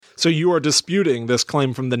So you are disputing this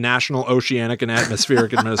claim from the National Oceanic and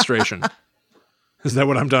Atmospheric Administration. Is that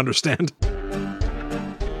what I'm to understand?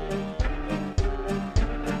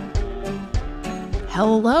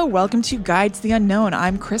 Hello, welcome to Guide to the Unknown.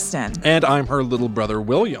 I'm Kristen. And I'm her little brother,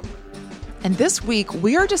 William. And this week,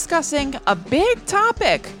 we are discussing a big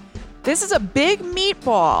topic. This is a big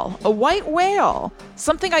meatball, a white whale,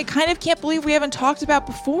 something I kind of can't believe we haven't talked about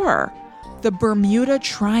before. The Bermuda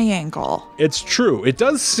Triangle. It's true. It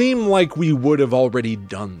does seem like we would have already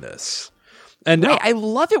done this. And right, I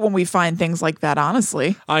love it when we find things like that,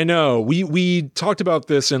 honestly. I know. We talked about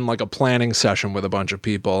this in like a planning session with a bunch of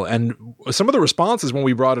people, and some of the responses when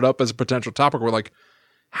we brought it up as a potential topic were like,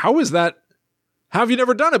 how is that? How have you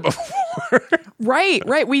never done it before?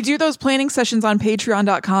 Right. We do those planning sessions on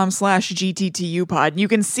patreon.com/GTTUpod. You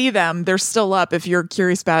can see them. They're still up if you're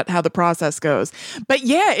curious about how the process goes. But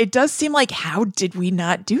yeah, it does seem like, how did we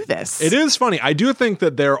not do this? It is funny. I do think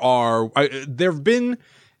that there have been,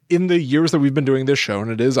 in the years that we've been doing this show,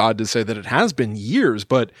 and it is odd to say that it has been years,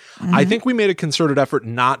 but I think we made a concerted effort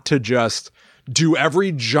not to just do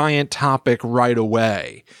every giant topic right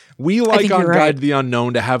away. We like on Guide to the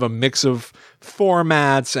Unknown to have a mix of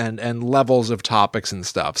formats and levels of topics and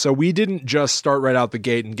stuff. So we didn't just start right out the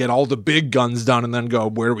gate and get all the big guns done and then go,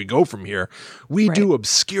 where do we go from here? We do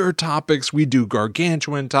obscure topics. We do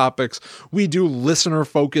gargantuan topics. We do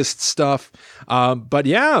listener-focused stuff. But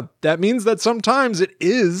yeah, that means that sometimes it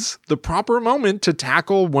is the proper moment to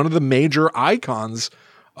tackle one of the major icons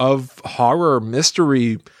of horror,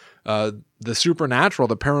 mystery, the supernatural,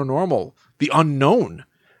 the paranormal, the unknown.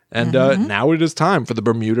 And now it is time for the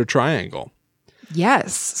Bermuda Triangle.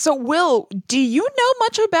 Yes. So, Will, do you know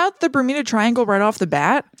much about the Bermuda Triangle right off the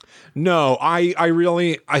bat? No, I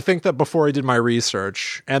think that before I did my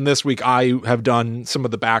research, and this week I have done some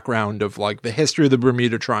of the background of like the history of the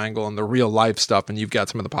Bermuda Triangle and the real life stuff, and you've got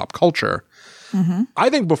some of the pop culture. I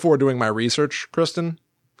think before doing my research, Kristen,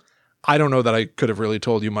 I don't know that I could have really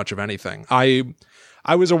told you much of anything. I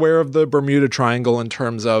was aware of the Bermuda Triangle in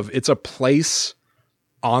terms of it's a place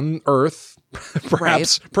on Earth,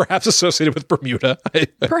 perhaps associated with Bermuda,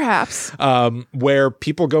 perhaps, where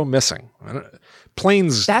people go missing.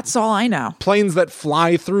 Planes. That's all I know. Planes that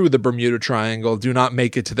fly through the Bermuda Triangle do not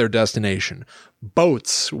make it to their destination.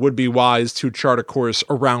 Boats would be wise to chart a course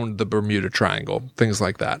around the Bermuda Triangle. Things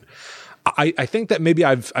like that. I think that maybe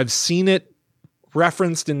I've seen it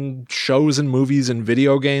referenced in shows and movies and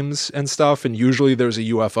video games and stuff, and usually there's a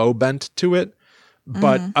UFO bent to it.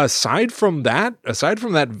 But aside from that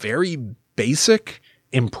very basic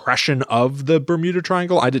impression of the Bermuda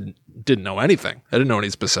Triangle, I didn't know anything. I didn't know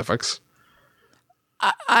any specifics.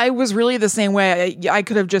 I was really the same way. I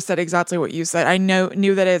could have just said exactly what you said. I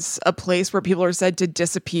knew that it's a place where people are said to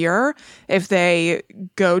disappear if they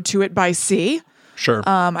go to it by sea. Sure.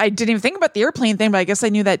 I didn't even think about the airplane thing, but I guess I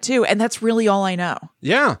knew that too. And that's really all I know.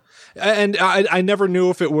 Yeah. And I never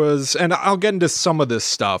knew if it was, and I'll get into some of this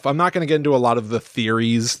stuff. I'm not going to get into a lot of the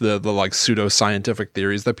theories, the like pseudo-scientific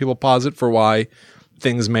theories that people posit for why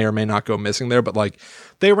things may or may not go missing there. But like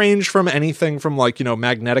they range from anything from like,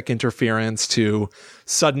 magnetic interference to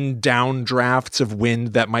sudden downdrafts of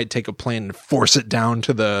wind that might take a plane and force it down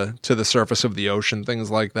to the surface of the ocean,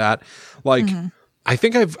 things like that. Like, I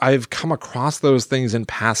think I've come across those things in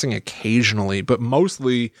passing occasionally, but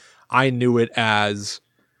mostly I knew it as,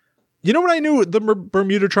 you know what I knew the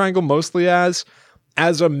Bermuda Triangle mostly as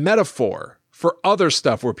a metaphor for other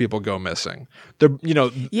stuff where people go missing.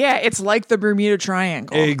 Yeah, it's like the Bermuda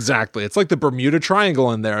Triangle. Exactly. It's like the Bermuda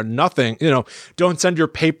Triangle in there. Nothing, don't send your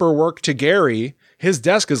paperwork to Gary. His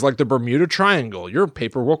desk is like the Bermuda Triangle. Your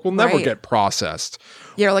paperwork will never get processed.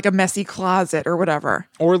 Yeah, like a messy closet or whatever.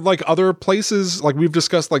 Or like other places, like we've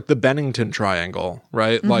discussed, like the Bennington Triangle,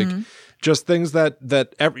 right? Like just things that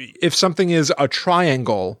if something is a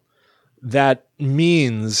triangle, that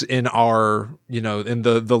means in our, in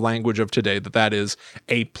the language of today, that is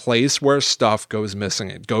a place where stuff goes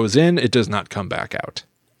missing. It goes in, it does not come back out.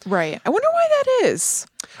 Right. I wonder why that is.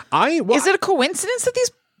 Is it a coincidence that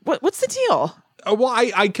what's the deal? Well,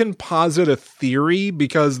 I can posit a theory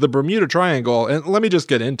because the Bermuda Triangle, and let me just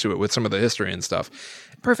get into it with some of the history and stuff.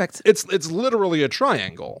 Perfect. It's literally a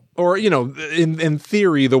triangle, or, in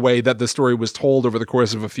theory, the way that the story was told over the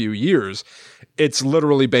course of a few years, it's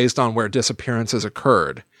literally based on where disappearances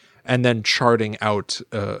occurred and then charting out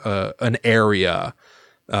an area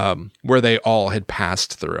where they all had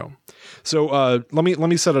passed through. So let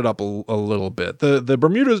me set it up a little bit. The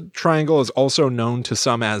Bermuda Triangle is also known to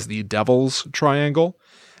some as the Devil's Triangle.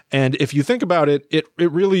 And if you think about it, it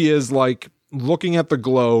really is like looking at the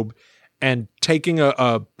globe and taking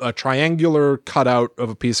a triangular cutout of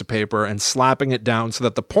a piece of paper and slapping it down so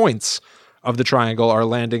that the points of the triangle are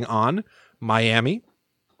landing on Miami,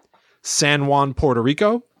 San Juan, Puerto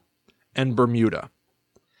Rico, and Bermuda.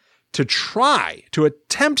 To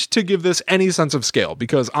attempt to give this any sense of scale,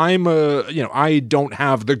 because I don't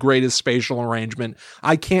have the greatest spatial arrangement.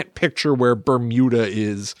 I can't picture where Bermuda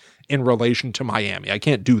is in relation to Miami. I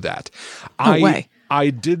can't do that. No way. I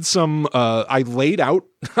did some, I laid out,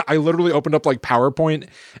 I literally opened up like PowerPoint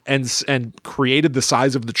and created the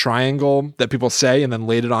size of the triangle that people say and then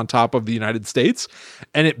laid it on top of the United States.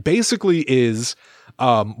 And it basically is,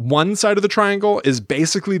 one side of the triangle is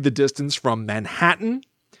basically the distance from Manhattan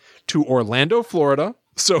to Orlando, Florida.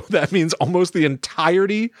 So that means almost the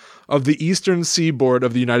entirety of the eastern seaboard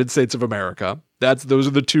of the United States of America. Those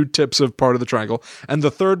are the two tips of part of the triangle. And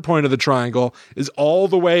the third point of the triangle is all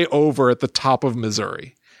the way over at the top of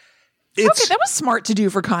Missouri. Okay, that was smart to do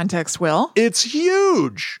for context, Will. It's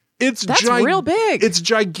huge. That's real big. It's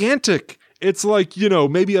gigantic. It's like,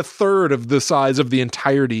 maybe a third of the size of the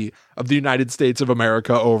entirety of the United States of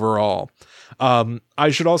America overall. I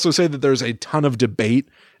should also say that there's a ton of debate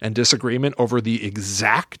and disagreement over the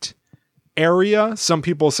exact area. Some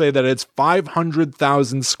people say that it's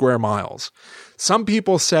 500,000 square miles. Some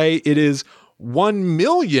people say it is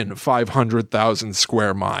 1,500,000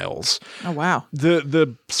 square miles. Oh, wow.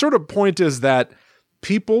 The sort of point is that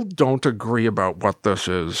people don't agree about what this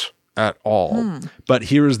is at all. But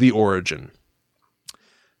here's the origin.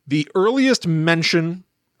 The earliest mention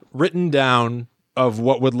written down of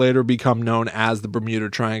what would later become known as the Bermuda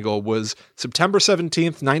Triangle was September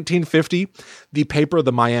 17th, 1950. The paper,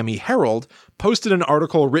 the Miami Herald, posted an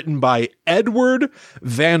article written by Edward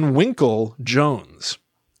Van Winkle Jones.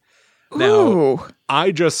 Now,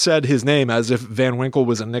 I just said his name as if Van Winkle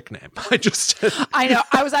was a nickname. I know.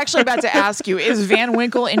 I was actually about to ask you, is Van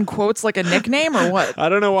Winkle in quotes like a nickname or what? I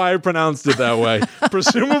don't know why I pronounced it that way.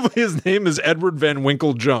 Presumably his name is Edward Van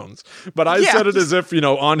Winkle Jones. But I said it as if,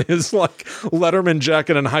 on his Letterman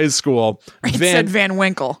jacket in high school. It said Van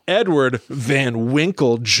Winkle. Edward Van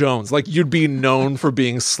Winkle Jones. Like you'd be known for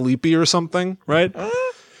being sleepy or something, right?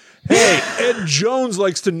 Hey, Ed Jones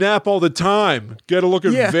likes to nap all the time. Get a look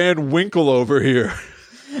at Van Winkle over here.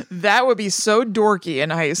 That would be so dorky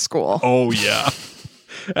in high school. Oh, yeah.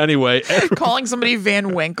 Anyway. Calling somebody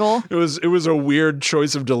Van Winkle. It was a weird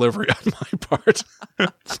choice of delivery on my part.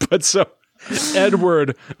 But so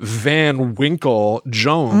Edward Van Winkle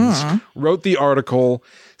Jones wrote the article,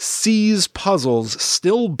 Seas Puzzles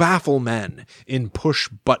Still Baffle Men in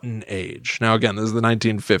Push-Button Age. Now, again, this is the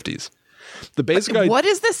 1950s. The basic idea. What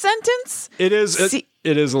is the sentence? It is a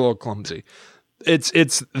little clumsy. It's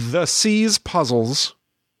the Seas Puzzles.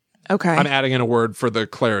 Okay. I'm adding in a word for the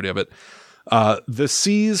clarity of it. The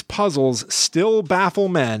Seas Puzzles Still Baffle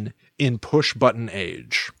Men in Push-Button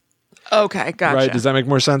Age. Okay, gotcha. Right? Does that make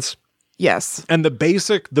more sense? Yes. And the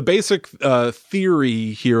basic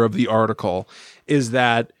theory here of the article is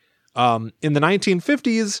that in the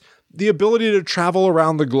 1950s, the ability to travel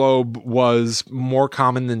around the globe was more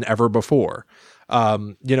common than ever before.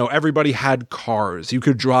 Everybody had cars. You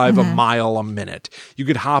could drive a mile a minute. You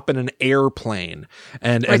could hop in an airplane.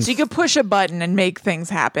 So you could push a button and make things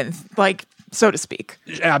happen, so to speak.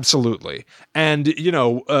 Absolutely. And,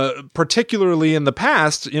 particularly in the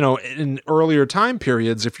past, in earlier time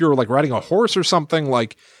periods, if you're riding a horse or something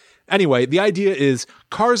anyway, the idea is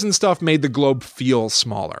cars and stuff made the globe feel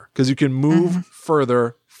smaller because you can move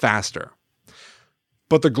further faster.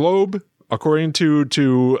 But the globe, according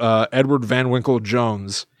to Edward Van Winkle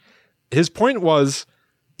Jones, his point was,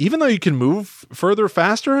 even though you can move further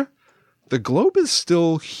faster, the globe is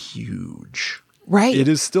still huge. Right. It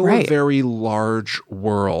is still a very large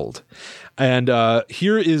world. And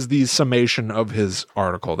here is the summation of his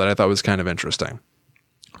article that I thought was kind of interesting.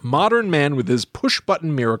 Modern man with his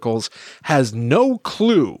push-button miracles has no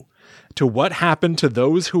clue to what happened to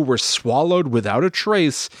those who were swallowed without a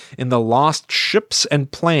trace in the lost ships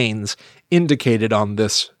and planes indicated on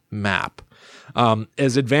this map.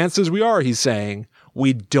 As advanced as we are, he's saying,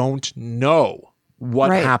 we don't know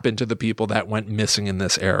what happened to the people that went missing in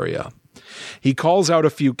this area. He calls out a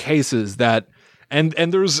few cases that, and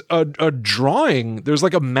there's a drawing, there's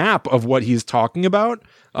a map of what he's talking about.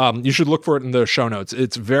 You should look for it in the show notes.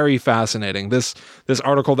 It's very fascinating. This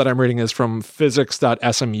article that I'm reading is from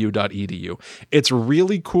physics.smu.edu. It's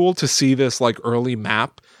really cool to see this early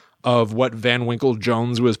map of what Van Winkle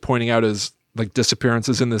Jones was pointing out as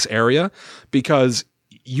disappearances in this area, because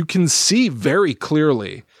you can see very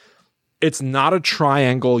clearly it's not a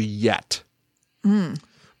triangle yet.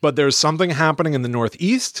 but there's something happening in the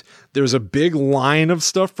Northeast. There's a big line of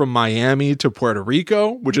stuff from Miami to Puerto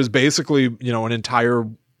Rico, which is basically, an entire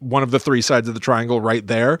one of the three sides of the triangle right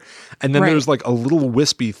there. And then there's like a little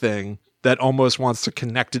wispy thing that almost wants to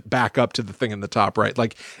connect it back up to the thing in the top right.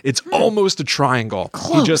 Like it's almost a triangle.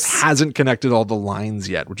 Close. He just hasn't connected all the lines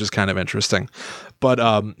yet, which is kind of interesting. But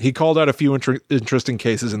he called out a few interesting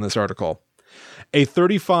cases in this article. A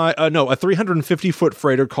 350-foot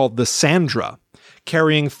freighter called the Sandra,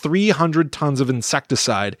 carrying 300 tons of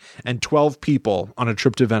insecticide and 12 people on a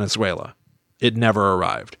trip to Venezuela. It never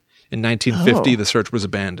arrived. In 1950, the search was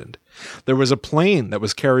abandoned. There was a plane that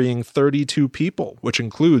was carrying 32 people, which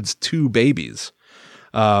includes 2 babies.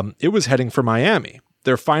 It was heading for Miami.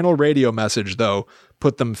 Their final radio message, though,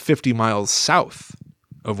 put them 50 miles south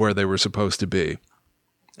of where they were supposed to be,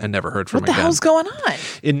 and never heard from again. What the hell's going on?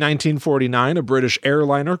 In 1949, a British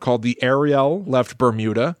airliner called the Ariel left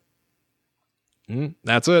Bermuda.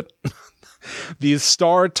 That's it. The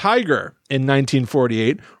Star Tiger in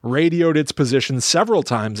 1948 radioed its position several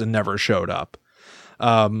times and never showed up.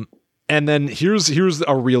 And then here's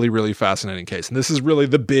a really, really fascinating case. And this is really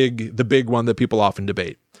the big one that people often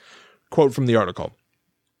debate. Quote from the article.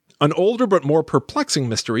 An older but more perplexing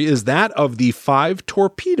mystery is that of the 5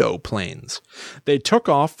 torpedo planes. They took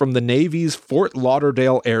off from the Navy's Fort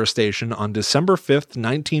Lauderdale Air Station on December 5th,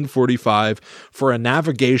 1945 for a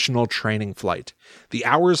navigational training flight. The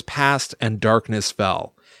hours passed and darkness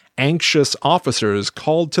fell. Anxious officers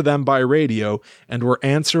called to them by radio and were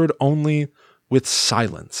answered only with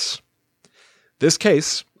silence. This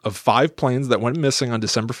case of 5 planes that went missing on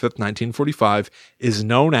December 5th, 1945, is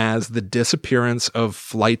known as the disappearance of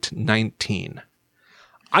Flight 19.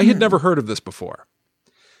 I had never heard of this before.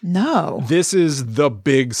 No. This is the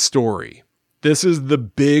big story. This is the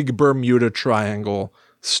big Bermuda Triangle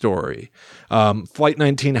story. Flight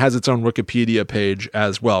 19 has its own Wikipedia page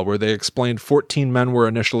as well, where they explained 14 men were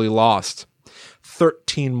initially lost.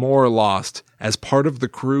 13 more lost as part of the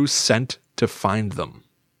crew sent to find them.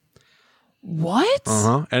 What?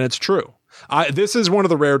 And it's true. This is one of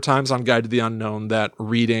the rare times on Guide to the Unknown that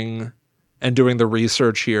reading and doing the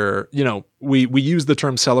research here, we use the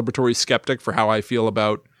term celebratory skeptic for how I feel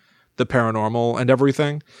about the paranormal and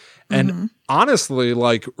everything. And honestly,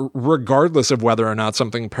 like, regardless of whether or not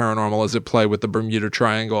something paranormal is at play with the Bermuda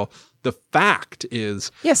Triangle, the fact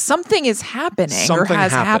is... Yes, something is happening or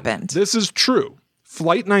has happened. This is true.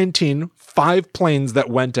 Flight 19, 5 planes that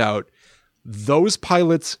went out, those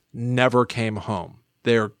pilots never came home.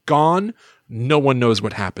 They're gone. No one knows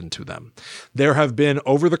what happened to them. There have been,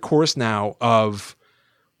 over the course now of,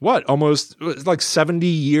 almost like 70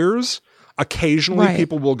 years, occasionally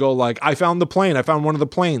people will go like, I found the plane. I found one of the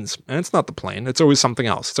planes. And it's not the plane. It's always something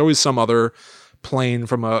else. It's always some other plane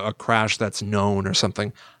from a crash that's known or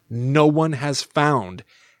something. No one has found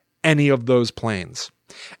any of those planes.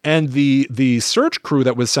 And the search crew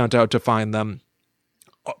that was sent out to find them,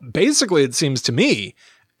 basically, it seems to me,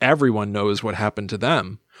 everyone knows what happened to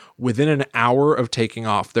them. Within an hour of taking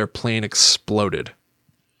off, their plane exploded.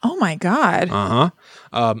 Oh my God.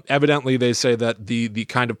 Evidently, they say that the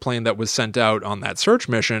kind of plane that was sent out on that search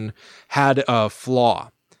mission had a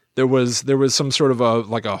flaw. There was some sort of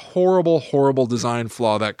a horrible design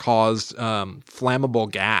flaw that caused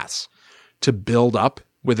flammable gas to build up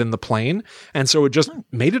within the plane. And so it just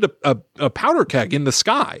made it a powder keg in the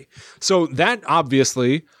sky. So that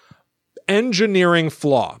obviously engineering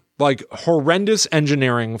flaw, like horrendous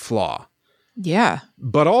engineering flaw. Yeah.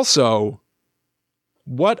 But also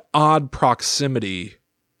what odd proximity,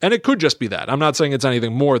 and it could just be that. I'm not saying it's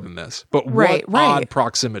anything more than this, but what odd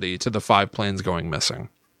proximity to the 5 planes going missing.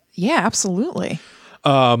 Yeah, absolutely.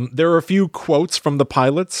 There are a few quotes from the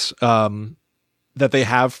pilots, that they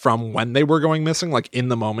have from when they were going missing, like in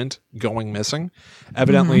the moment going missing.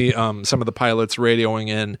 Evidently, some of the pilots radioing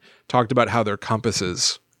in talked about how their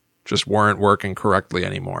compasses just weren't working correctly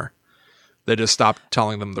anymore. They just stopped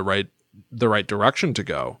telling them the right direction to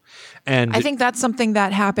go. And I think that's something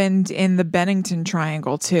that happened in the Bennington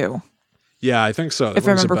Triangle too. Yeah, I think so. If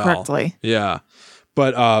I remember correctly. Yeah.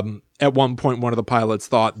 But at one point, one of the pilots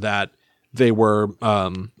thought that they were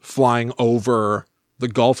flying over the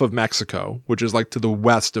Gulf of Mexico, which is like to the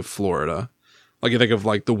west of Florida. Like you think of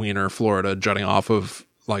like the Wiener, Florida, jutting off of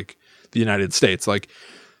like the United States, like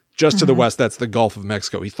just to the west, that's the Gulf of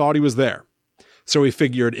Mexico. He thought he was there. So he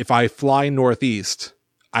figured if I fly northeast,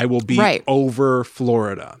 I will be over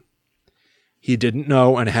Florida. He didn't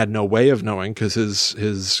know and had no way of knowing because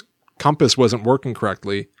his compass wasn't working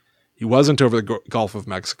correctly. He wasn't over the Gulf of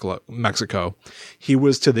Mexico. He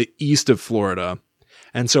was to the east of Florida.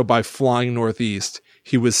 And so by flying northeast,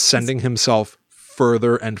 he was sending himself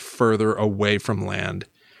further and further away from land,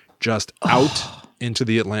 just out into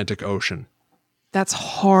the Atlantic Ocean. That's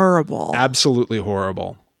horrible. Absolutely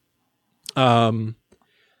horrible.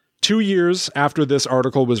 2 years after this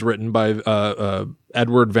article was written by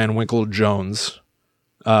Edward Van Winkle Jones,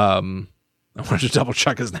 I wanted to double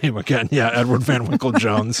check his name again. Yeah, Edward Van Winkle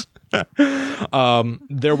Jones.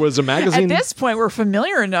 There was a magazine. At this point, we're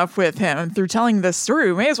familiar enough with him through telling this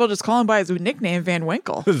story. We may as well just call him by his nickname, Van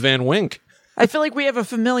Winkle. Van Wink. I feel like we have a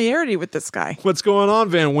familiarity with this guy. What's going on,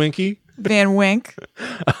 Van Winky? Van Wink.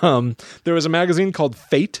 There was a magazine called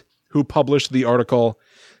Fate who published the article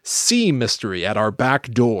Sea Mystery at Our Back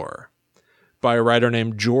Door by a writer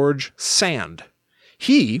named George Sand.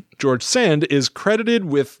 George Sand, is credited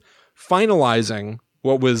with finalizing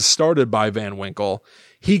what was started by Van Winkle.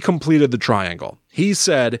 He completed the triangle. He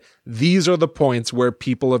said, these are the points where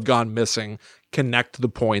people have gone missing. Connect the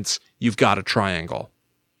points. You've got a triangle.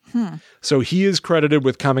 So he is credited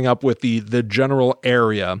with coming up with the general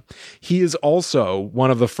area. He is also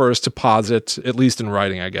one of the first to posit, at least in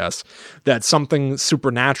writing, I guess, that something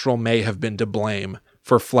supernatural may have been to blame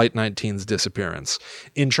for Flight 19's disappearance.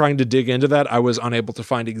 In trying to dig into that, I was unable to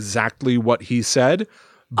find exactly what he said.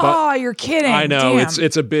 But you're kidding. I know. Damn.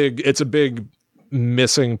 It's a big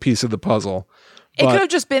missing piece of the puzzle. It could have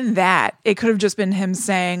just been that. It could have just been him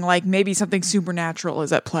saying, like, maybe something supernatural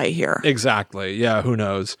is at play here. Exactly. Yeah, who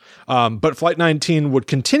knows? But Flight 19 would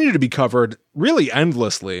continue to be covered really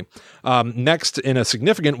endlessly. Next, in a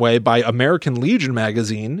significant way, by American Legion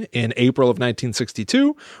magazine in April of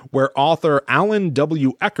 1962, where author Alan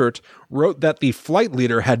W. Eckert wrote that the flight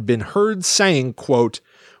leader had been heard saying, quote,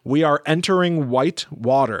 "We are entering white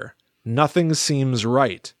water. Nothing seems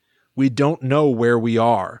right. We don't know where we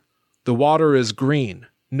are. The water is green.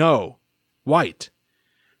 No, white."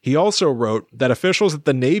 He also wrote that officials at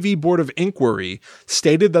the Navy Board of Inquiry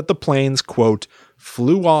stated that the planes, quote,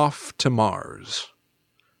 "flew off to Mars."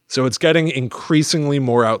 So it's getting increasingly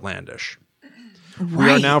more outlandish. Right. We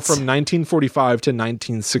are now from 1945 to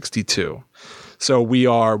 1962. So we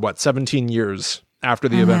are, 17 years after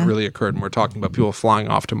the event really occurred, and we're talking about people flying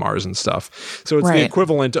off to Mars and stuff. So it's the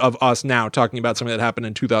equivalent of us now talking about something that happened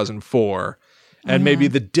in 2004. And maybe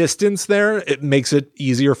the distance there, it makes it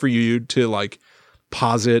easier for you to like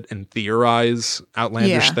posit and theorize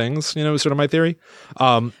outlandish things, sort of my theory.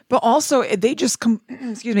 But also they just,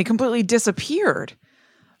 completely disappeared.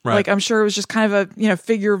 Right. Like, I'm sure it was just kind of a,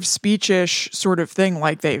 figure of speech-ish sort of thing.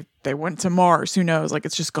 Like they went to Mars, who knows? Like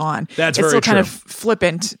it's just gone. That's it's very still true. kind of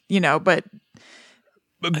flippant, but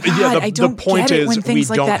yeah, the point is we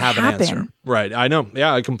like don't that have happen. an answer. Right. I know.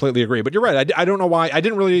 Yeah, I completely agree. But you're right. I don't know why. I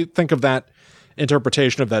didn't really think of that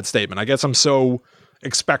interpretation of that statement. I guess I'm so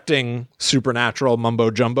expecting supernatural mumbo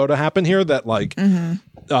jumbo to happen here that like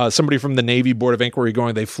somebody from the Navy Board of Inquiry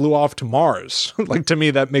going, they flew off to Mars. Like to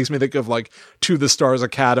me, that makes me think of like To the Stars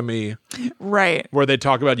Academy, right? Where they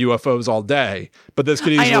talk about UFOs all day. But this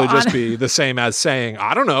could easily just be the same as saying,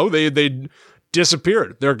 I don't know, they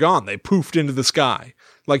disappeared. They're gone. They poofed into the sky.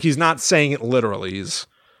 Like he's not saying it literally.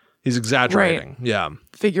 He's exaggerating. Right. Yeah.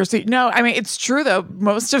 Figure speech. No, I mean, it's true, though.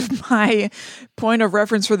 Most of my point of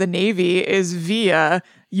reference for the Navy is via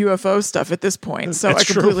UFO stuff at this point. So I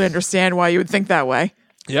completely understand why you would think that way.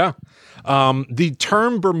 Yeah. The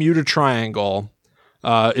term Bermuda Triangle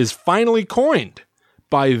is finally coined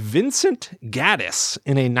by Vincent Gaddis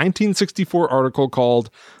in a 1964 article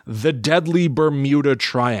called The Deadly Bermuda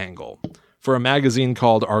Triangle for a magazine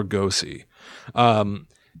called Argosy.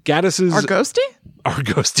 Gaddis's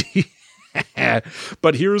Argosy.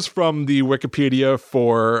 But here's from the Wikipedia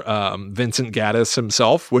for Vincent Gaddis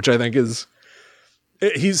himself, which I think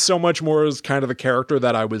he's so much more as kind of the character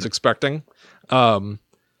that I was expecting.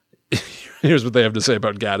 Here's what they have to say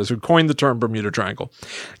about Gaddis, who coined the term Bermuda Triangle.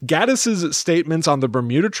 Gaddis's statements on the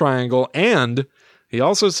Bermuda Triangle, and he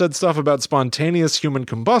also said stuff about spontaneous human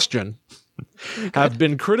combustion, have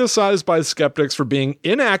been criticized by skeptics for being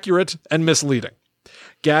inaccurate and misleading.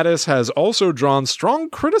 Gaddis has also drawn strong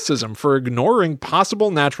criticism for ignoring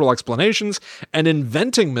possible natural explanations and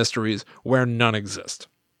inventing mysteries where none exist.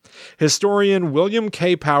 Historian William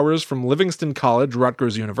K. Powers from Livingston College,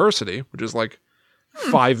 Rutgers University, which is like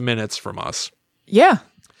 5 minutes from us,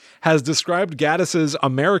 has described Gaddis's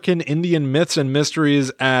American Indian Myths and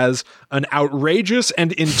Mysteries as an outrageous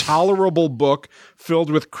and intolerable book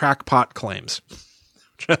filled with crackpot claims.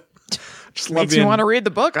 Just makes me want to read the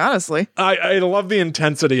book, honestly. I love the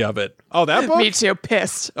intensity of it. Oh, that book? Me too.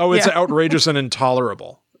 Pissed. Oh, it's outrageous and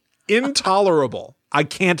intolerable. Intolerable. I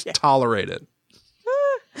can't tolerate it.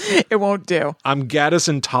 It won't do. I'm Gaddis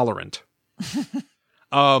intolerant.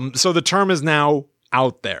 So the term is now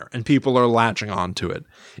out there, and people are latching on to it.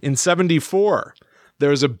 In 1974,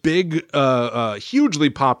 there's a big, hugely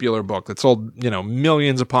popular book that sold,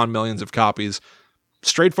 millions upon millions of copies.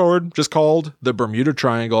 Straightforward, just called The Bermuda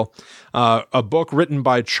Triangle, a book written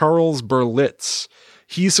by Charles Berlitz.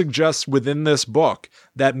 He suggests within this book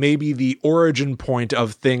that maybe the origin point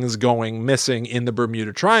of things going missing in the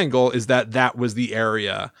Bermuda Triangle is that was the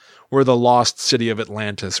area where the lost city of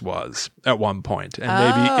Atlantis was at one point. And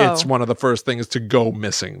maybe it's one of the first things to go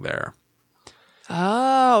missing there.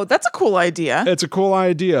 Oh, that's a cool idea. It's a cool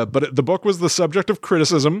idea, but the book was the subject of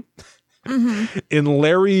criticism. In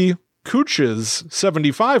Larry Couch's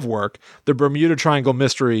 75 work, The Bermuda Triangle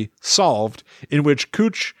Mystery Solved, in which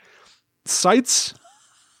Couch cites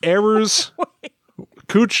errors.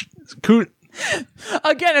 Couch.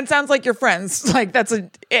 Again, it sounds like you're friends. Like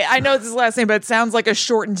I know it's his last name, but it sounds like a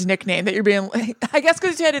shortened nickname that you're being, I guess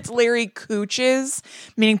because you said it's Larry Couch's,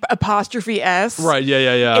 meaning apostrophe S. Right,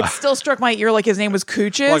 yeah. It still struck my ear like his name was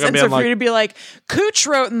Couch's. And so for you to be like, Couch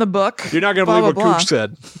wrote in the book. You're not going to believe what Couch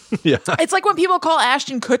said. Yeah. It's like when people call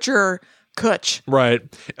Ashton Kutcher Kutch. Right.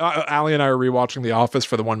 Allie and I are rewatching The Office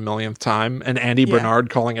for the 1 millionth time, and Andy Bernard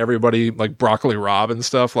calling everybody like Broccoli Rob and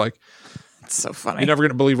stuff. Like, so funny. You're never going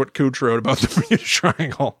to believe what Cooch wrote about the Bermuda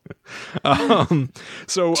Triangle.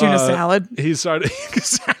 Tuna salad. He cited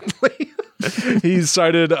exactly. He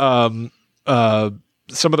cited some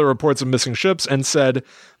of the reports of missing ships and said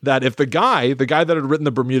that if the guy that had written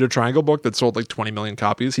the Bermuda Triangle book that sold like 20 million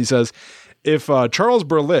copies, he says, if Charles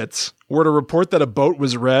Berlitz were to report that a boat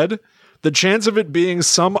was red, the chance of it being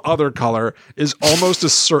some other color is almost a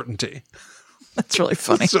certainty. That's really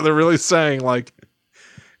funny. So they're really saying like,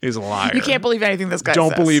 he's a liar. You can't believe anything this guy says.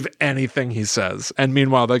 Don't believe anything he says. And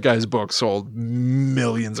meanwhile, that guy's book sold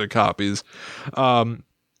millions of copies.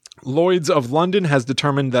 Lloyd's of London has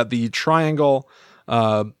determined that the triangle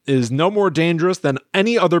is no more dangerous than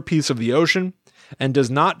any other piece of the ocean and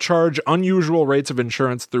does not charge unusual rates of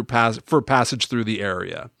insurance for passage through the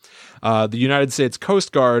area. The United States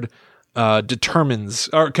Coast Guard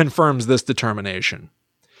confirms this determination.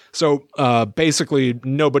 So basically,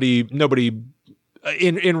 nobody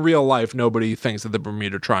in real life, nobody thinks that the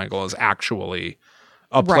Bermuda Triangle is actually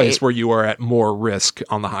a place where you are at more risk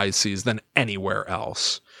on the high seas than anywhere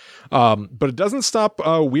else. But it doesn't stop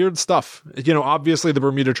weird stuff. Obviously the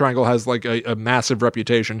Bermuda Triangle has like a massive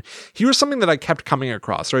reputation. Here's something that I kept coming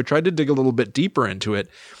across. So I tried to dig a little bit deeper into it.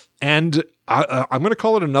 And I'm going to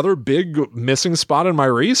call it another big missing spot in my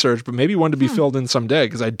research, but maybe one to be filled in someday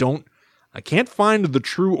because I can't find the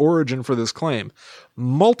true origin for this claim.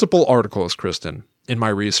 Multiple articles, Kristen, in my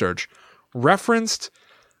research referenced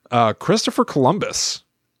Christopher Columbus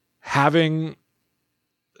having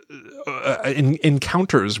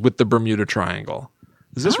encounters with the Bermuda Triangle.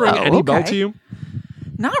 Does this ring any bell to you?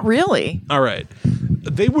 Not really. All right.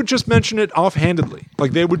 They would just mention it offhandedly.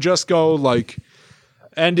 Like they would just go like,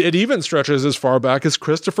 and it even stretches as far back as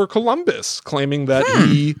Christopher Columbus claiming that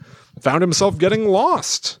he found himself getting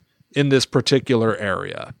lost in this particular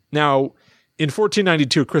area. Now, in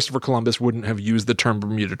 1492, Christopher Columbus wouldn't have used the term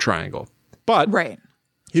Bermuda Triangle, but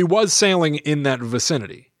he was sailing in that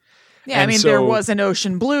vicinity. Yeah, and there was an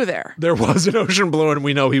ocean blue there. There was an ocean blue, and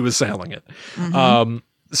we know he was sailing it.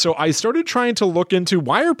 So I started trying to look into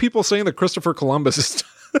why are people saying that Christopher Columbus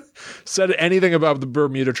said anything about the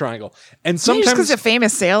Bermuda Triangle. And sometimes just because he's a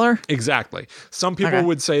famous sailor. Exactly. Some people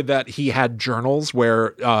would say that he had journals where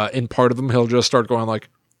in part of them he'll just start going like,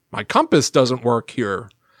 my compass doesn't work here.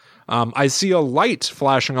 I see a light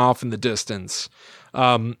flashing off in the distance.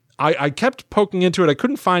 I kept poking into it. I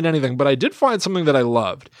couldn't find anything, but I did find something that I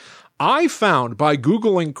loved. I found by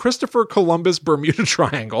Googling Christopher Columbus Bermuda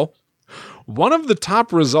Triangle, one of the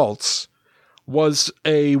top results was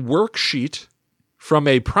a worksheet from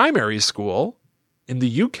a primary school in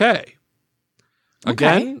the UK.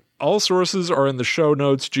 Again, all sources are in the show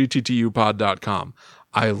notes, gttupod.com.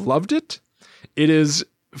 I loved it. It is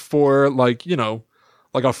for like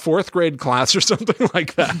a fourth grade class or something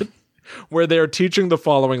like that, where they're teaching the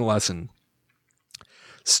following lesson.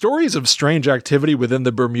 Stories of strange activity within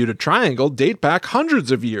the Bermuda Triangle date back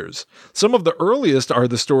hundreds of years. Some of the earliest are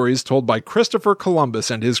the stories told by Christopher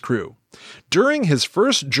Columbus and his crew. During his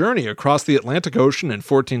first journey across the Atlantic Ocean in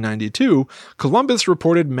 1492, Columbus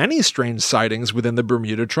reported many strange sightings within the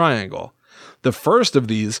Bermuda Triangle. The first of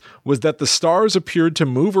these was that the stars appeared to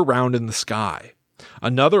move around in the sky.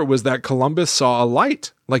 Another was that Columbus saw a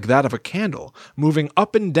light, like that of a candle, moving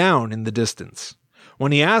up and down in the distance.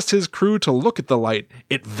 When he asked his crew to look at the light,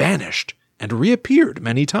 it vanished and reappeared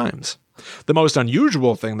many times. The most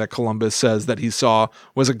unusual thing that Columbus says that he saw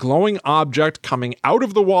was a glowing object coming out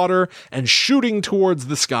of the water and shooting towards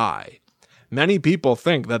the sky. Many people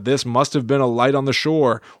think that this must have been a light on the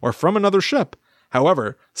shore or from another ship.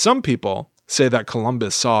 However, some people say that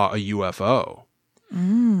Columbus saw a UFO.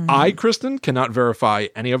 I, Kristen, cannot verify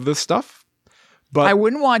any of this stuff. But I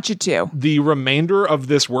wouldn't want you to. the remainder of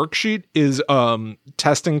this worksheet is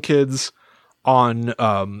testing kids on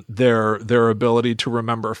their ability to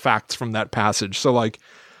remember facts from that passage. So like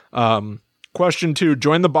question 2,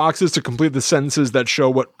 join the boxes to complete the sentences that show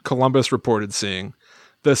what Columbus reported seeing.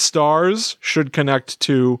 The stars should connect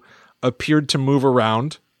to appeared to move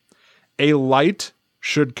around. A light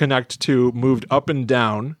should connect to moved up and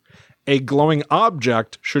down. A glowing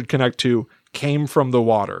object should connect to came from the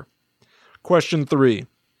water. Question 3.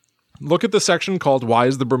 Look at the section called Why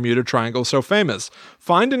is the Bermuda Triangle so famous?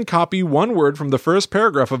 Find and copy one word from the first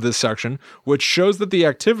paragraph of this section which shows that the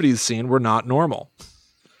activities seen were not normal.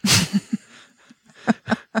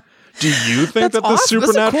 Do you think that the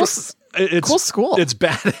supernatural... It's cool school. It's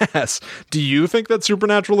badass. Do you think that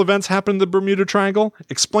supernatural events happen in the Bermuda Triangle?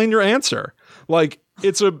 Explain your answer. Like,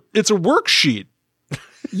 it's a worksheet.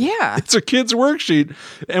 Yeah. It's a kid's worksheet,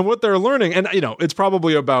 and what they're learning, and it's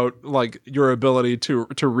probably about like your ability to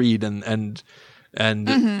read and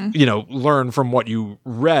learn from what you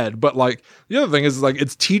read. But like the other thing is like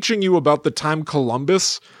it's teaching you about the time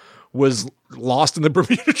Columbus was lost in the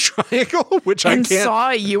Bermuda Triangle, which I can't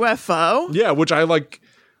saw a UFO. Yeah, which I like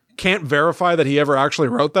can't verify that he ever actually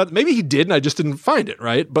wrote that. Maybe he did, and I just didn't find it.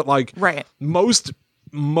 Right, but like most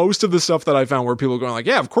of the stuff that I found where people are going like,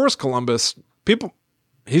 yeah, of course Columbus.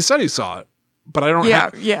 He said he saw it, but I don't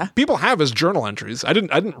have people have his journal entries. I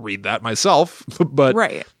didn't read that myself, but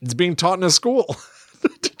it's being taught in a school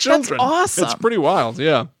to children. That's awesome. It's pretty wild.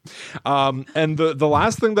 Yeah. And the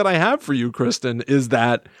last thing that I have for you, Kristen, is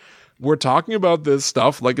that we're talking about this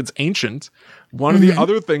stuff like it's ancient. One of the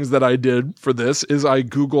other things that I did for this is I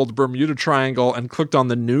Googled Bermuda Triangle and clicked on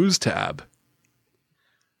the news tab.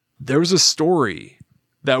 There's a story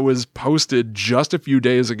that was posted just a few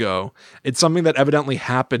days ago. It's something that evidently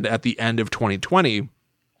happened at the end of 2020.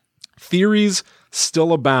 Theories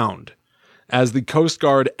still abound as the Coast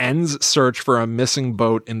Guard ends search for a missing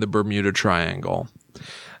boat in the Bermuda Triangle.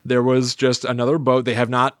 There was just another boat. They have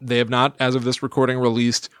not, as of this recording,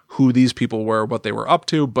 released who these people were, what they were up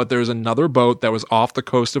to, but there's another boat that was off the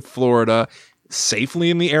coast of Florida,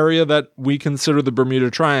 safely in the area that we consider the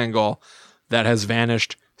Bermuda Triangle, that has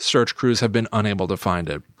vanished. Search crews have been unable to find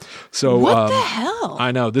it. So what the hell?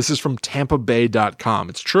 I know. This is from TampaBay.com.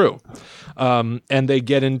 It's true. And they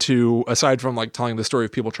get into, aside from like telling the story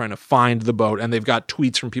of people trying to find the boat, and they've got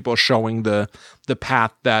tweets from people showing the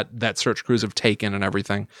path that search crews have taken and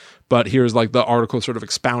everything. But here's like the article sort of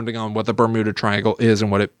expounding on what the Bermuda Triangle is and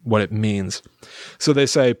what it means. So they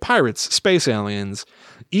say pirates, space aliens,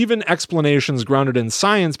 even explanations grounded in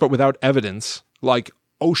science but without evidence, like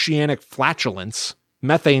oceanic flatulence,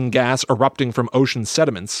 methane gas erupting from ocean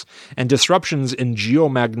sediments, and disruptions in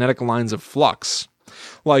geomagnetic lines of flux.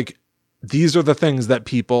 Like, these are the things that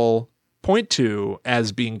people point to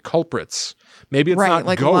as being culprits. Maybe it's not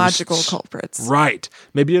like ghosts. Logical culprits. Right.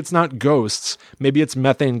 Maybe it's not ghosts. Maybe it's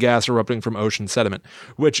methane gas erupting from ocean sediment,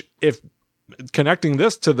 which if connecting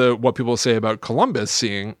this to what people say about Columbus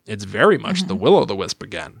seeing, it's very much the will-o'-the-wisp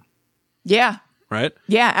again. Yeah. Right?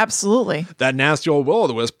 Yeah, absolutely. That nasty old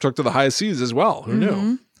will-o'-the-wisp took to the high seas as well.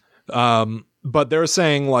 Who knew? But they're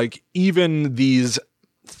saying like even these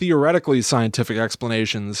theoretically scientific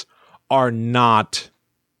explanations are not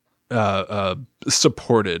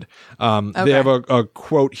supported. They have a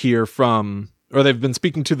quote here from, or they've been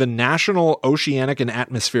speaking to the National Oceanic and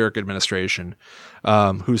Atmospheric Administration,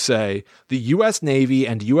 who say the U.S. Navy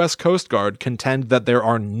and U.S. Coast Guard contend that there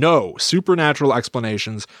are no supernatural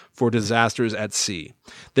explanations for disasters at sea.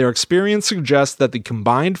 Their experience suggests that the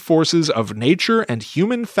combined forces of nature and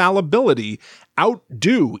human fallibility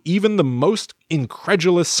outdo even the most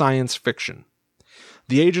incredulous science fiction.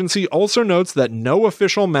 The agency also notes that no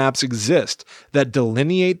official maps exist that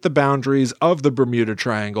delineate the boundaries of the Bermuda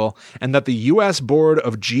Triangle, and that the U.S. Board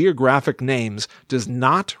of Geographic Names does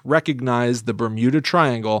not recognize the Bermuda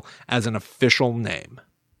Triangle as an official name.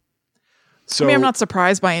 So, I mean, I'm not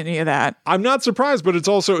surprised by any of that. I'm not surprised, but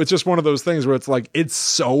it's just one of those things where it's like, it's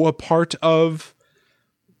so a part of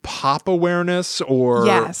pop awareness or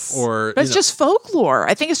but it's just folklore.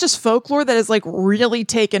 I think it's just folklore that has like really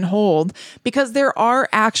taken hold because there are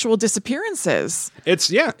actual disappearances.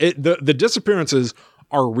 The disappearances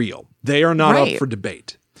are real. They are not up for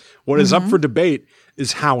debate. What is up for debate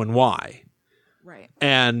is how and why. Right.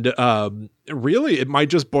 And really it might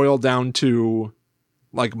just boil down to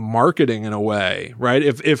like marketing in a way, right?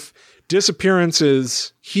 If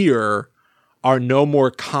disappearances here are no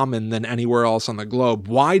more common than anywhere else on the globe,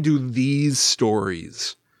 why do these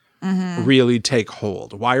stories really take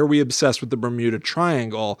hold? Why are we obsessed with the Bermuda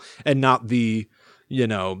Triangle and not the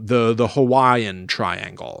Hawaiian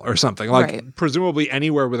Triangle or something? Like presumably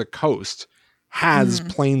anywhere with a coast has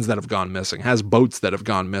planes that have gone missing, has boats that have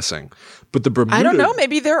gone missing. But the Bermuda, I don't know.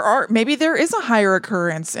 Maybe there is a higher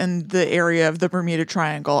occurrence in the area of the Bermuda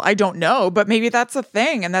Triangle. I don't know, but maybe that's a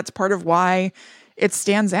thing, and that's part of why it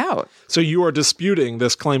stands out. So you are disputing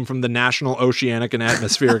this claim from the National Oceanic and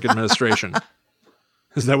Atmospheric Administration.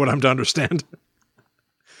 Is that what I'm to understand?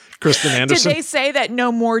 Kristen Anderson? Did they say that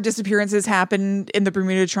no more disappearances happened in the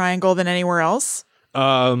Bermuda Triangle than anywhere else?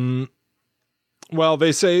 Well,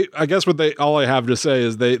 they say, I guess all I have to say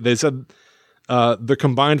is they said the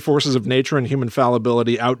combined forces of nature and human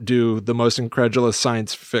fallibility outdo the most incredulous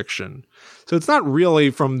science fiction. So it's not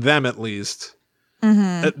really from them, at least.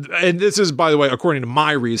 And this is, by the way, according to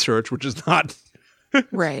my research, which is not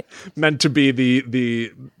meant to be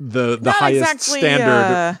the not highest exactly,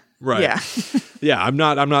 standard. Right. Yeah. Yeah. I'm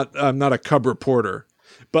not a cub reporter,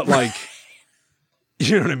 but like,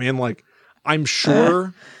 you know what I mean? Like, I'm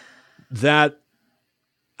sure that,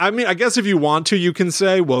 I mean, I guess if you want to, you can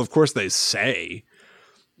say, well, of course they say.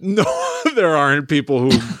 No, there aren't people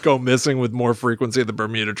who go missing with more frequency at the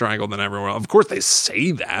Bermuda Triangle than everywhere else. Of course they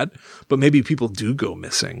say that, but maybe people do go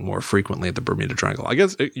missing more frequently at the Bermuda Triangle. I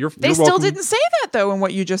guess you're still welcome. didn't say that, though, in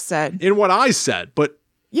what you just said. In what I said, but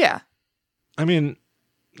yeah. I mean,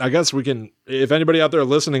 I guess we can, if anybody out there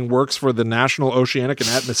listening works for the National Oceanic and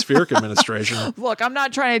Atmospheric Administration. Look, I'm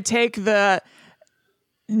not trying to take the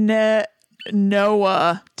NOAA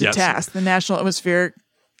to task, the National Atmospheric.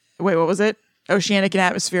 Wait, what was it? Oceanic and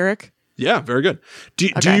Atmospheric? Yeah, very good.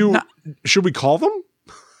 Should we call them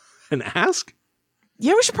and ask?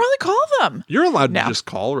 Yeah, we should probably call them. You're allowed to just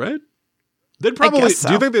call, right? They'd probably, so.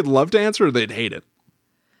 Do you think they'd love to answer or they'd hate it?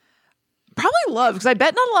 Probably love, because I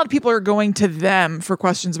bet not a lot of people are going to them for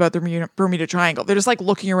questions about the Bermuda Triangle. They're just like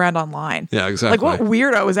looking around online. Yeah, exactly. Like, what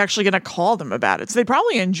weirdo is actually going to call them about it? So they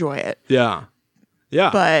probably enjoy it. Yeah.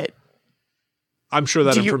 Yeah. But I'm sure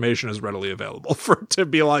that information is readily available to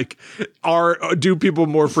be like, do people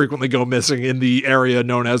more frequently go missing in the area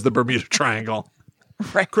known as the Bermuda Triangle?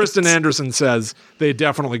 Right. Kristen Anderson says they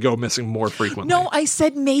definitely go missing more frequently. No, I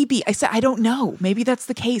said maybe. I said, I don't know. Maybe that's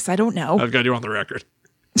the case. I don't know. I've got you on the record.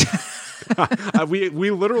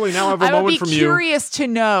 We literally now have a moment from you. I would be curious to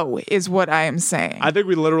know is what I am saying. I think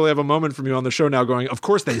we literally have a moment from you on the show now going, of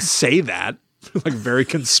course they say that. Like very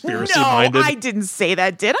conspiracy-minded. No, I didn't say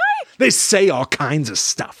that, did I? They say all kinds of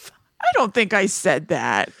stuff. I don't think I said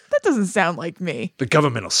that. That doesn't sound like me. The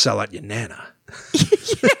government will sell out your nana. No,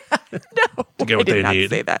 to get what I did they not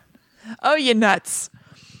need. say that. Oh, you nuts.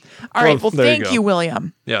 All right, well, thank you,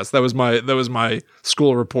 William. Yes, that was my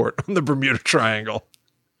school report on the Bermuda Triangle.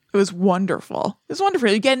 It was wonderful. It was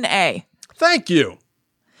wonderful. You get an A. Thank you.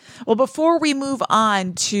 Well, before we move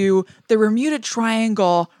on to the Bermuda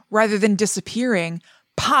Triangle, rather than disappearing,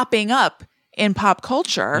 popping up in pop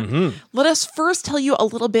culture, let us first tell you a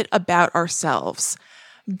little bit about ourselves.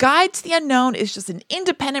 Guide to the Unknown is just an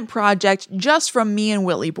independent project just from me and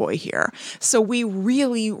Willie Boy here. So we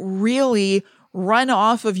really, really run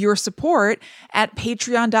off of your support at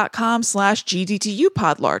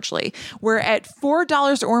patreon.com/GDTUpod largely, where at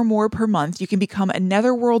 $4 or more per month, you can become a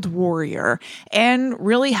Netherworld warrior and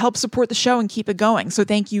really help support the show and keep it going. So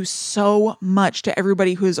thank you so much to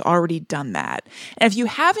everybody who has already done that. And if you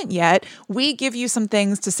haven't yet, we give you some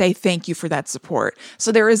things to say thank you for that support.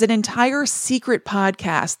 So there is an entire secret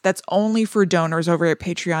podcast that's only for donors over at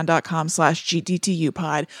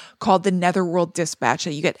patreon.com/GDTUpod called the Netherworld Dispatch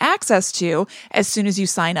that you get access to as soon as you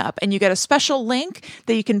sign up. And you get a special link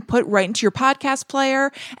that you can put right into your podcast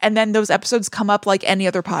player. And then those episodes come up like any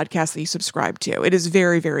other podcast that you subscribe to. It is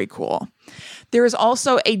very, very cool. There is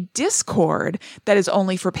also a Discord that is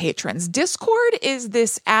only for patrons. Discord is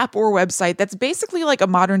this app or website that's basically like a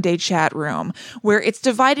modern day chat room where it's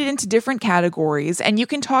divided into different categories and you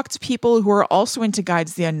can talk to people who are also into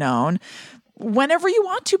Guides to the Unknown whenever you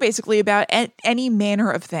want to, basically, about any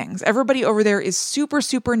manner of things. Everybody over there is super,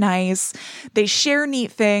 super nice. They share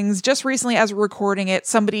neat things. Just recently, as we're recording it,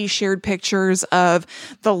 somebody shared pictures of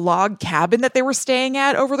the log cabin that they were staying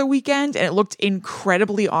at over the weekend, and it looked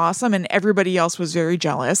incredibly awesome, and everybody else was very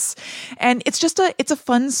jealous. And it's just it's a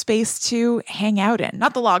fun space to hang out in.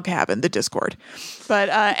 Not the log cabin, the Discord. But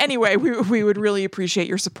anyway, we would really appreciate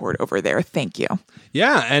your support over there. Thank you.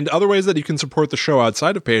 Yeah, and other ways that you can support the show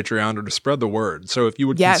outside of Patreon are to spread the word. So if you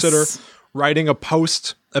would consider writing a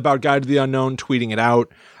post about Guide to the Unknown, tweeting it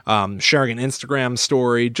out, sharing an Instagram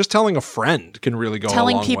story, just telling a friend can really go a long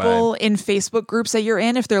way. Telling people in Facebook groups that you're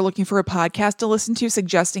in, if they're looking for a podcast to listen to,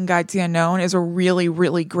 suggesting Guide to the Unknown is a really,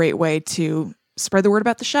 really great way to spread the word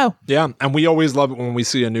about the show. Yeah. And we always love it when we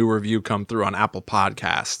see a new review come through on Apple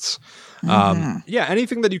Podcasts. Yeah,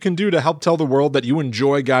 anything that you can do to help tell the world that you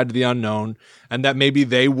enjoy Guide to the Unknown and that maybe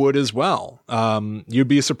they would as well. You'd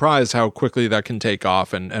be surprised how quickly that can take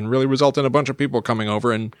off and really result in a bunch of people coming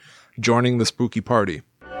over and joining the spooky party.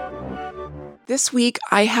 This week,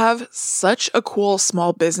 I have such a cool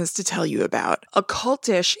small business to tell you about.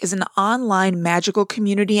 Occultish is an online magical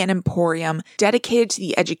community and emporium dedicated to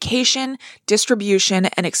the education, distribution,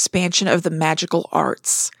 and expansion of the magical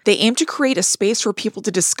arts. They aim to create a space for people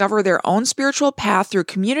to discover their own spiritual path through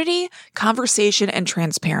community, conversation, and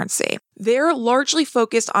transparency. They're largely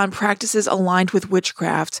focused on practices aligned with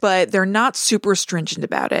witchcraft, but they're not super stringent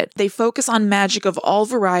about it. They focus on magic of all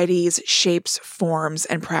varieties, shapes, forms,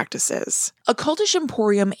 and practices. Occultish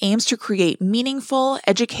Emporium aims to create meaningful,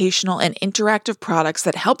 educational, and interactive products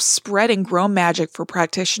that help spread and grow magic for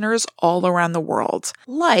practitioners all around the world.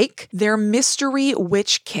 Like their Mystery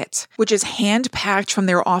Witch Kit, which is hand-packed from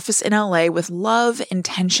their office in LA with love,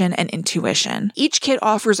 intention, and intuition. Each kit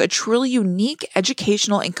offers a truly unique,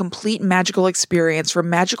 educational, and complete magical experience for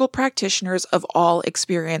magical practitioners of all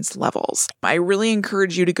experience levels. I really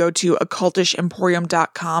encourage you to go to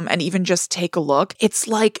occultishemporium.com and even just take a look. It's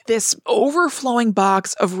like this overflowing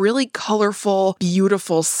box of really colorful,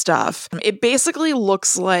 beautiful stuff. It basically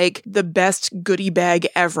looks like the best goodie bag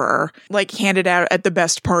ever, like handed out at the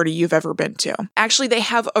best party you've ever been to. Actually, they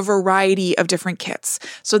have a variety of different kits.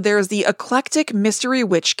 So there's the eclectic Mystery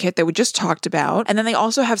Witch Kit that we just talked about, and then they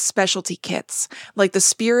also have specialty kits, like the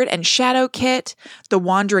Spirit and Shadow Kit, the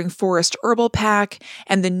Wandering Forest Herbal Pack,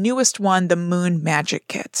 and the newest one, the Moon Magic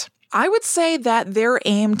Kit. I would say that their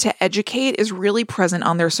aim to educate is really present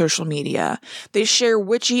on their social media. They share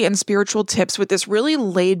witchy and spiritual tips with this really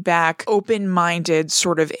laid-back, open-minded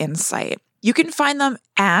sort of insight. You can find them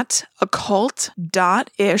at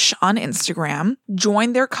occult.ish on Instagram.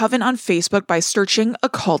 Join their coven on Facebook by searching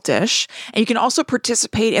Occultish. And you can also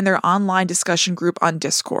participate in their online discussion group on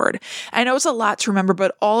Discord. I know it's a lot to remember,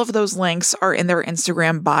 but all of those links are in their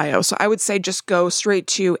Instagram bio. So I would say just go straight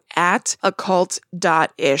to at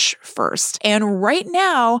occult.ish first. And right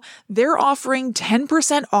now, they're offering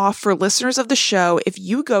 10% off for listeners of the show if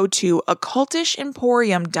you go to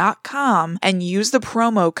occultishemporium.com and use the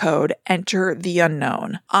promo code Enter the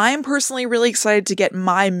Unknown. I'm personally really excited to get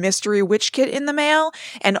my Mystery Witch Kit in the mail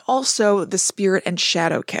and also the Spirit and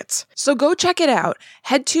Shadow Kits. So go check it out.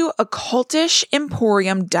 Head to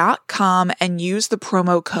occultishemporium.com and use the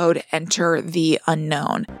promo code Enter the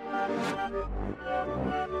Unknown.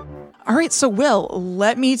 All right, so Will,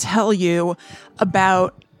 let me tell you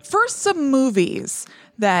about first some movies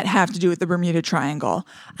that have to do with the Bermuda Triangle.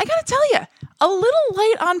 I gotta tell you, a little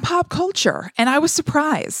light on pop culture, and I was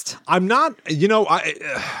surprised. I'm not,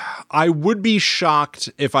 I would be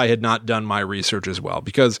shocked if I had not done my research as well,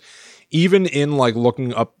 because even in like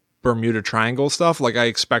looking up Bermuda Triangle stuff, like I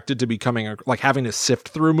expected to be having to sift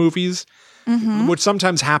through movies, which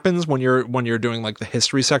sometimes happens when you're doing like the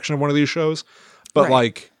history section of one of these shows, but right.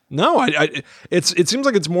 Like. No, it seems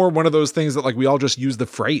like it's more one of those things that like we all just use the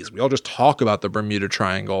phrase. We all just talk about the Bermuda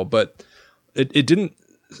Triangle, but it didn't.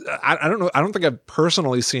 I don't know. I don't think I've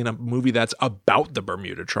personally seen a movie that's about the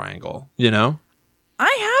Bermuda Triangle. You know,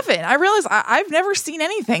 I haven't. I realize I've never seen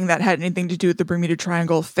anything that had anything to do with the Bermuda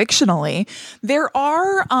Triangle fictionally. There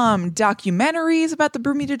are documentaries about the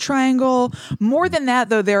Bermuda Triangle. More than that,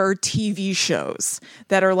 though, there are TV shows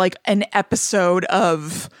that are like an episode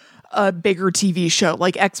of a bigger TV show,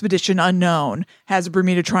 like Expedition Unknown has a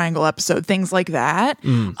Bermuda Triangle episode, things like that.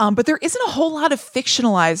 But there isn't a whole lot of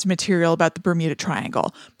fictionalized material about the Bermuda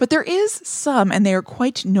Triangle, but there is some, and they are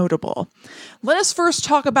quite notable. Let us first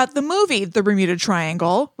talk about the movie, The Bermuda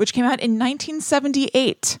Triangle, which came out in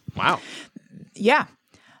 1978. Wow. Yeah.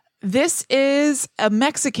 This is a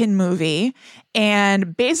Mexican movie,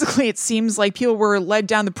 and basically it seems like people were led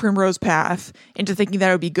down the primrose path into thinking that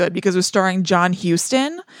it would be good because it was starring John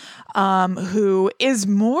Huston, who is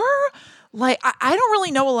more like, I don't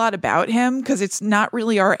really know a lot about him because it's not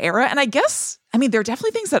really our era. And I guess, there are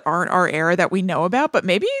definitely things that aren't our era that we know about, but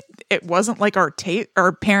maybe it wasn't like our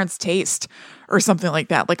parents' taste or something like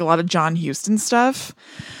that, like a lot of John Huston stuff,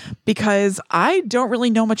 because I don't really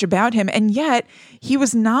know much about him. And yet he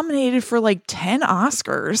was nominated for like 10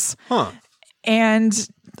 Oscars. Huh. And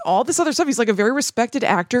all this other stuff. He's like a very respected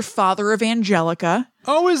actor, father of Angelica.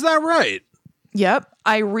 Oh, is that right? Yep.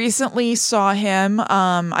 I recently saw him.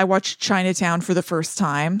 I watched Chinatown for the first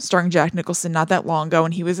time, starring Jack Nicholson, not that long ago,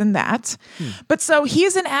 and he was in that. But so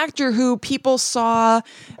he's an actor who people saw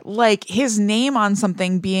like his name on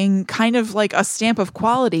something being kind of like a stamp of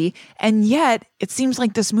quality, and yet it seems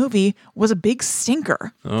like this movie was a big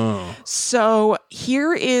stinker. Oh. So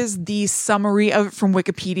here is the summary of it from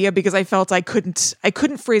Wikipedia, because I felt I couldn't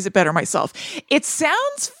phrase it better myself. It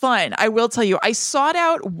sounds fun, I will tell you. I sought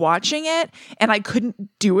out watching it, and I couldn't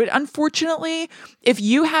do it, unfortunately. If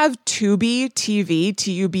you have Tubi TV,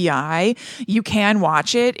 TUBI, you can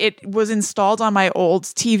watch it. It was installed on my old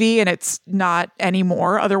TV, and it's not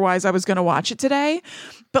anymore. Otherwise, I was going to watch it today.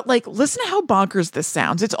 But like, listen to how bonkers this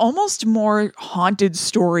sounds. It's almost more haunted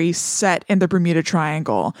story set in the Bermuda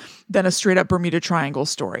Triangle than a straight up Bermuda Triangle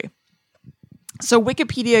story. So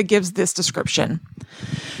Wikipedia gives this description.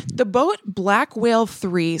 The boat Black Whale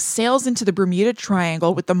 3 sails into the Bermuda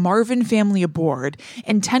Triangle with the Marvin family aboard,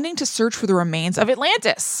 intending to search for the remains of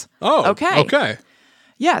Atlantis. Oh, okay. Okay.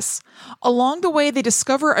 Yes. Along the way, they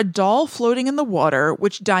discover a doll floating in the water,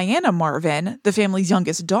 which Diana Marvin, the family's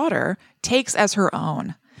youngest daughter, takes as her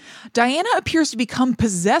own. Diana appears to become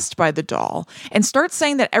possessed by the doll and starts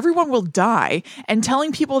saying that everyone will die and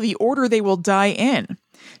telling people the order they will die in.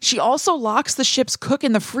 She also locks the ship's cook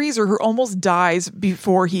in the freezer, who almost dies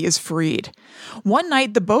before he is freed. One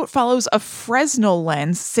night, the boat follows a Fresnel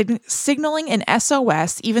lens signaling an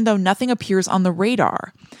SOS, even though nothing appears on the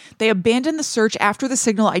radar. They abandon the search after the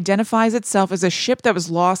signal identifies itself as a ship that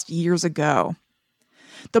was lost years ago.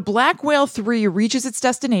 The Black Whale 3 reaches its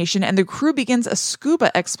destination, and the crew begins a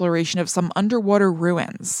scuba exploration of some underwater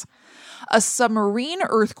ruins. A submarine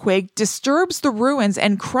earthquake disturbs the ruins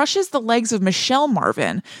and crushes the legs of Michelle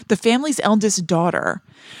Marvin, the family's eldest daughter.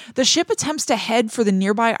 The ship attempts to head for the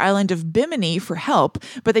nearby island of Bimini for help,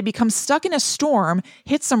 but they become stuck in a storm,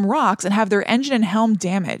 hit some rocks, and have their engine and helm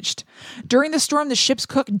damaged. During the storm, the ship's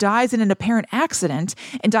cook dies in an apparent accident,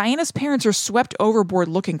 and Diana's parents are swept overboard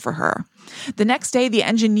looking for her. The next day, the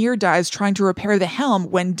engineer dies trying to repair the helm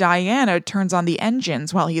when Diana turns on the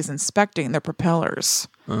engines while he is inspecting the propellers.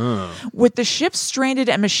 With the ship stranded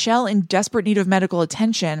and Michelle in desperate need of medical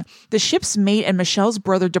attention, the ship's mate and Michelle's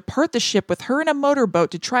brother depart the ship with her in a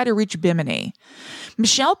motorboat to try to reach Bimini.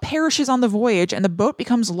 Michelle perishes on the voyage, and the boat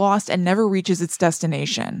becomes lost and never reaches its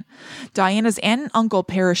destination. Diana's aunt and uncle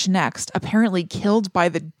perish next, apparently killed by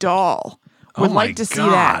the doll. Would like to see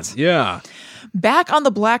that. Yeah. Back on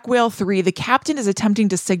the Black Whale 3, the captain is attempting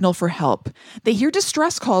to signal for help. They hear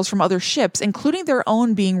distress calls from other ships, including their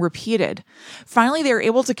own being repeated. Finally, they are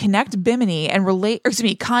able to contact Bimini and relate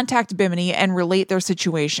their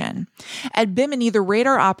situation. At Bimini, the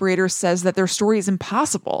radar operator says that their story is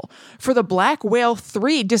impossible, for the Black Whale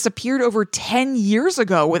 3 disappeared over 10 years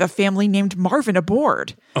ago with a family named Marvin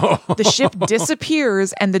aboard. The ship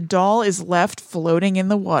disappears, and the doll is left floating in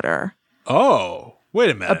the water. Oh. Wait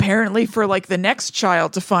a minute. Apparently for like the next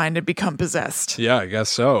child to find and become possessed. Yeah, I guess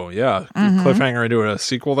so. Yeah. Cliffhanger into a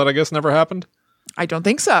sequel that I guess never happened? I don't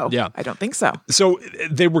think so. Yeah. I don't think so. So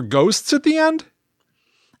they were ghosts at the end?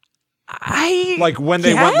 Like when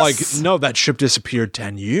they went like, no, that ship disappeared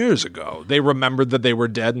 10 years ago. They remembered that they were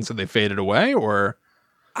dead and so they faded away, or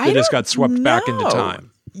they just got swept back into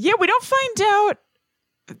time? Yeah, we don't find out.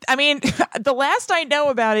 I mean, the last I know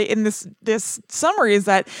about it in this summary is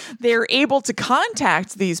that they're able to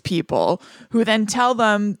contact these people who then tell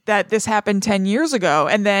them that this happened 10 years ago.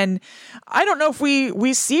 And then I don't know if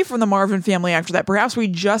we see from the Marvin family after that. Perhaps we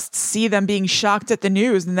just see them being shocked at the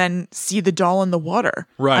news and then see the doll in the water.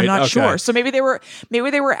 Right. I'm not sure. So maybe they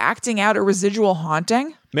were acting out a residual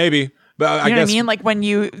haunting. Maybe. But you know what I mean? Like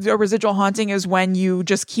a residual haunting is when you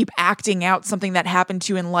just keep acting out something that happened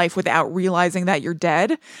to you in life without realizing that you're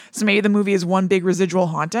dead. So maybe the movie is one big residual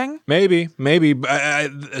haunting. Maybe.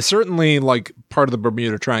 Certainly like part of the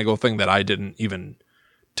Bermuda Triangle thing that I didn't even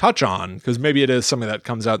touch on, because maybe it is something that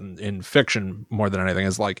comes out in fiction more than anything,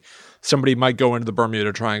 is like somebody might go into the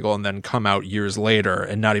Bermuda Triangle and then come out years later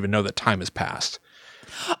and not even know that time has passed.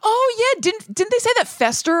 Oh yeah, didn't they say that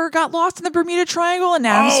Fester got lost in the Bermuda Triangle and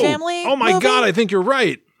Adam's family? Oh my God, I think you're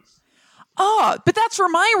right. Oh, but that's for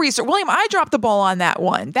my research. William, I dropped the ball on that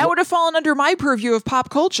one. That would have fallen under my purview of pop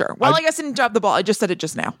culture. Well, I guess I didn't drop the ball. I just said it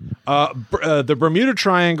just now. The Bermuda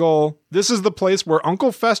Triangle, this is the place where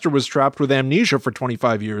Uncle Fester was trapped with amnesia for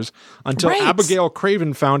 25 years until Abigail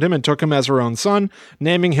Craven found him and took him as her own son,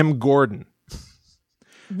 naming him Gordon.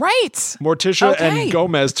 Right. Morticia and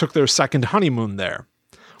Gomez took their second honeymoon there.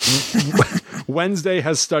 Wednesday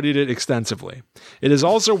has studied it extensively. It is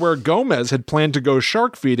also where Gomez had planned to go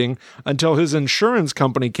shark feeding until his insurance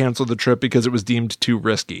company canceled the trip because it was deemed too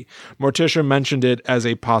risky. Morticia mentioned it as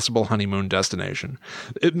a possible honeymoon destination.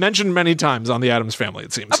 It mentioned many times on the Addams Family,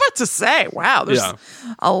 it seems. I'm about to say, wow, there's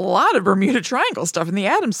a lot of Bermuda Triangle stuff in the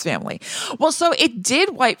Addams Family. Well, so it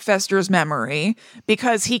did wipe Fester's memory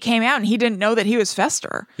because he came out and he didn't know that he was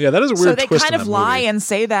Fester. Yeah, that is a weird twist. So they kind of lie and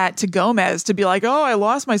say that to Gomez to be like, oh, I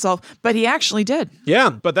lost myself. But he actually did. Yeah,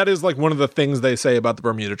 but that is like one of the things they say about the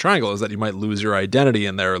Bermuda Triangle is that you might lose your identity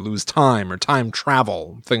in there, or lose time or time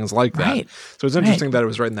travel, things like that. Right. So it's interesting that it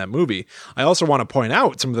was right in that movie. I also want to point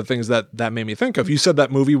out some of the things that made me think of. You said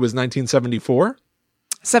that movie was 1974?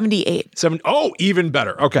 78. Oh, even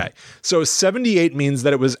better. Okay. So 78 means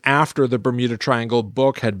that it was after the Bermuda Triangle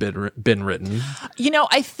book had been written.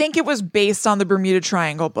 I think it was based on the Bermuda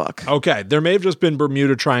Triangle book. Okay. There may have just been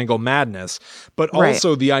Bermuda Triangle madness, but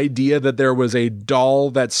also the idea that there was a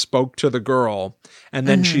doll that spoke to the girl and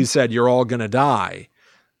then she said, "You're all going to die."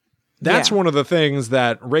 That's one of the things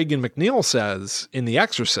that Reagan McNeil says in The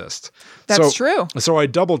Exorcist. That's true. So I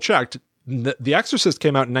double checked. The Exorcist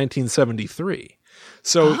came out in 1973.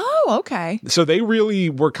 So, okay. So they really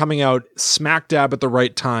were coming out smack dab at the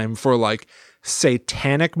right time for like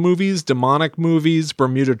satanic movies, demonic movies,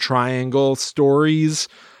 Bermuda Triangle stories.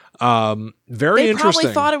 Very interesting. They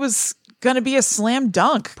probably thought it was going to be a slam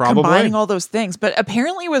dunk, combining all those things, but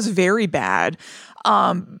apparently it was very bad.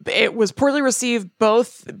 It was poorly received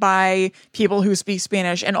both by people who speak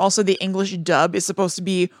Spanish, and also the English dub is supposed to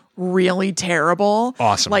be really terrible.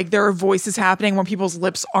 Awesome. Like there are voices happening when people's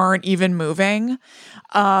lips aren't even moving.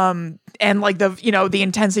 And like the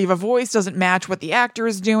intensity of a voice doesn't match what the actor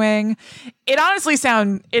is doing. It honestly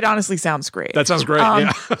sounds great. That sounds great.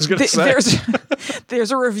 Yeah, I was gonna say.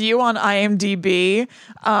 There's a review on IMDb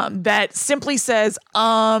that simply says,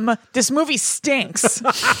 "This movie stinks."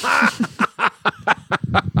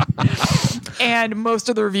 And most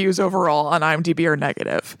of the reviews overall on IMDb are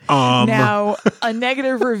negative. Now, a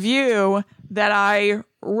negative review that I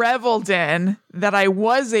reveled in, that I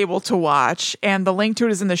was able to watch, and the link to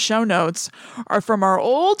it is in the show notes, are from our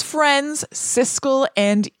old friends Siskel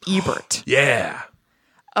and Ebert. Yeah.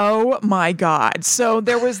 Oh my God. So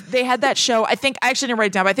they had that show. I actually didn't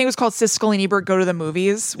write it down, but I think it was called Siskel and Ebert Go to the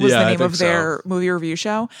Movies was the name of their movie review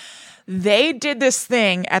show. They did this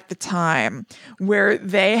thing at the time where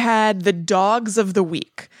they had the dogs of the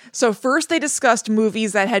week. So first they discussed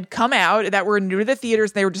movies that had come out that were new to the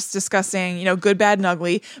theaters. They were just discussing, good, bad, and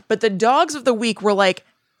ugly. But the dogs of the week were like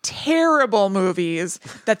terrible movies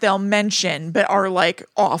that they'll mention but are like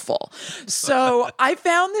awful. So I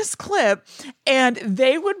found this clip and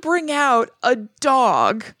they would bring out a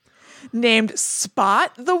dog named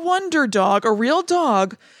Spot the Wonder Dog, a real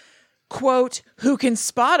dog, quote, who can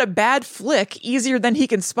spot a bad flick easier than he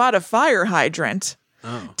can spot a fire hydrant,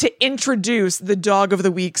 to introduce the Dog of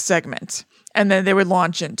the Week segment. And then they would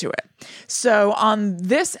launch into it. So on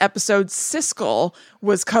this episode, Siskel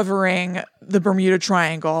was covering the Bermuda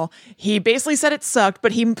Triangle. He basically said it sucked,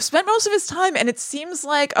 but he spent most of his time, and it seems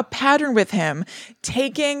like a pattern with him,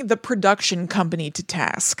 taking the production company to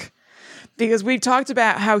task. Because we've talked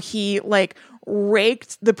about how he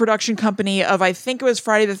raked the production company of, I think it was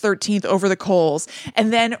Friday the 13th, over the coals,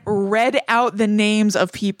 and then read out the names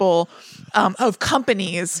of people, of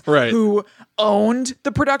companies who owned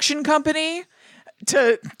the production company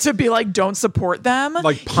to be like, don't support them.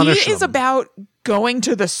 Like punish He is them. about going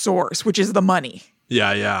to the source, which is the money.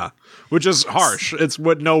 Yeah. Which is harsh. It's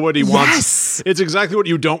what nobody wants. Yes. It's exactly what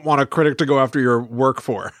you don't want a critic to go after your work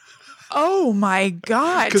for. Oh my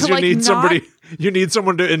God. Because you need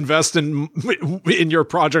someone to invest in your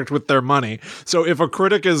project with their money. So if a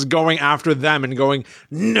critic is going after them and going,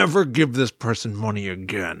 never give this person money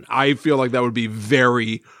again, I feel like that would be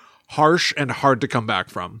very harsh and hard to come back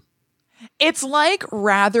from. It's like,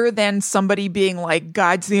 rather than somebody being like,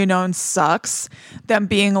 Guides to the Unknown sucks, them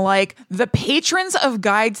being like, the patrons of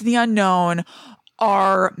Guides to the Unknown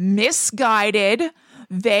are misguided.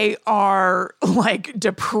 They are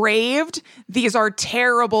depraved. These are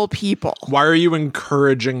terrible people. Why are you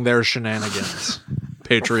encouraging their shenanigans?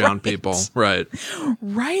 Patreon people. Right.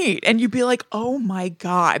 And you'd be like, oh my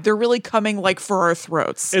God, they're really coming for our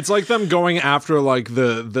throats. It's like them going after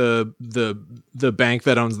the bank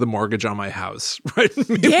that owns the mortgage on my house. Right.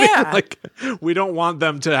 Yeah. We don't want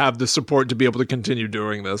them to have the support to be able to continue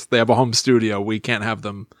doing this. They have a home studio. We can't have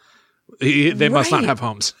them. They must not have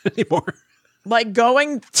homes anymore.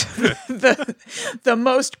 Going to the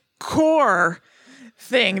most core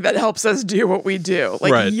thing that helps us do what we do.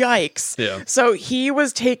 Like, Right. yikes. Yeah. So he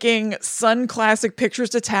was taking Sun Classic Pictures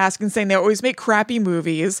to task and saying they always make crappy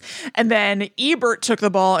movies. And then Ebert took the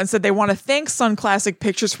ball and said they want to thank Sun Classic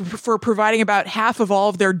Pictures for providing about half of all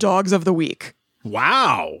of their dogs of the week.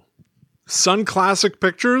 Wow. Sun Classic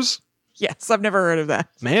Pictures? Yes, I've never heard of that.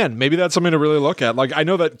 Man, maybe that's something to really look at. Like, I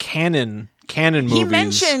know that Canon movies. He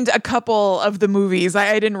mentioned a couple of the movies.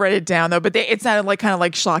 I didn't write it down, though, but it sounded like kind of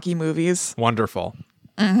like schlocky movies. Wonderful.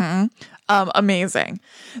 Amazing.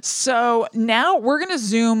 So now we're going to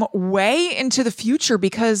zoom way into the future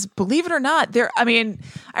because, believe it or not, I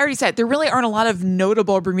already said there really aren't a lot of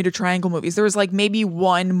notable Bermuda Triangle movies. There was like maybe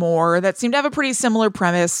one more that seemed to have a pretty similar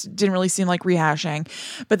premise. Didn't really seem like rehashing.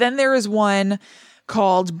 But then there is one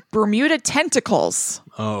called Bermuda Tentacles.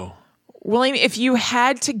 Oh. William, if you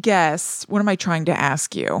had to guess, what am I trying to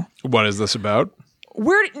ask you? What is this about?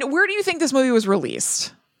 Where do you think this movie was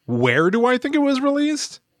released? Where do I think it was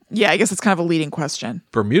released? Yeah, I guess it's kind of a leading question.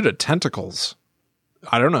 Bermuda Tentacles.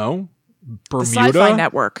 I don't know. Bermuda? The Sci-Fi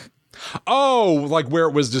Network. Oh, like where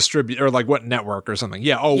it was distributed, or like what network or something.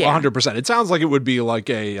 Yeah. Oh, Yeah. 100%. It sounds like it would be like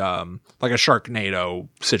a Sharknado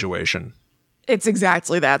situation. It's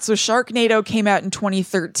exactly that. So Sharknado came out in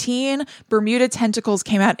 2013. Bermuda Tentacles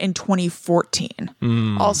came out in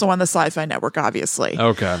 2014. Also on the Sci-Fi Network, obviously.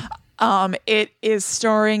 Okay. It is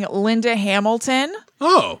starring Linda Hamilton,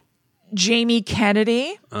 Oh. Jamie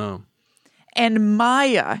Kennedy, Oh. and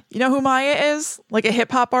Maya. You know who Maya is? Like a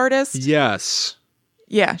hip hop artist? Yes.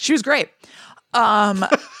 Yeah, she was great.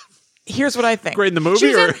 Here's what I think. Great in the movie, She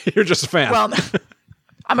was or you're just a fan? Well,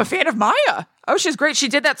 I'm a fan of Maya. Oh, she's great. She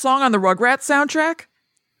did that song on the Rugrats soundtrack.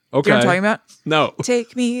 okay. Do you know what I'm talking about? No.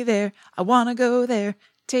 Take me there. I want to go there.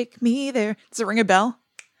 Take me there. Does it ring a bell?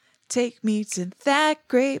 Take me to that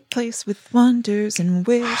great place with wonders and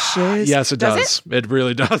wishes. Yes, it does. It? It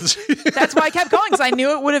really does. That's why I kept going, because I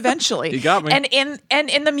knew it would eventually. You got me. And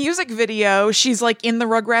in the music video, she's like in the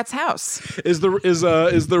Rugrats house. Is the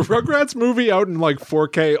Rugrats movie out in like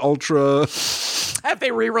 4K Ultra? Have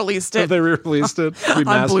they re-released Have it? they re-released it?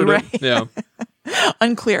 Remastered Blu-ray. it? Yeah.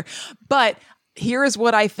 Unclear. But here is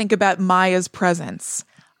what I think about Maya's presence.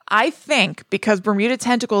 I think, because Bermuda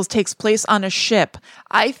Tentacles takes place on a ship,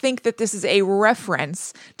 I think that this is a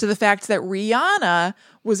reference to the fact that Rihanna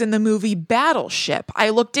was in the movie Battleship. I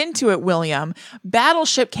looked into it, William.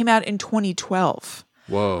 Battleship came out in 2012.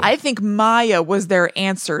 Whoa. I think Maya was their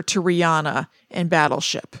answer to Rihanna in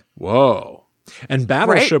Battleship. Whoa. And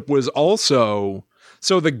Battleship was also,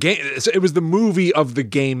 so the game, it was the movie of the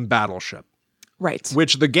game Battleship. Right.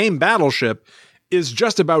 Which the game Battleship is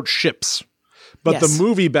just about ships. But Yes. the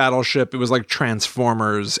movie Battleship, it was like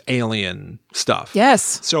Transformers, alien stuff.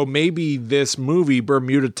 Yes. So maybe this movie,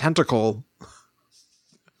 Bermuda Tentacle.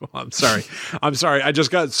 Well, I'm sorry. I just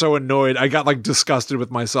got so annoyed. I got like disgusted with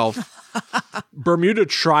myself. Bermuda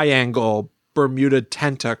Triangle, Bermuda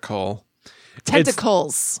Tentacle.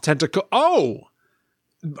 Tentacles. Tentacle. Oh,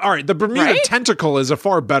 all right. The Bermuda Right? Tentacle is a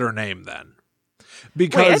far better name then.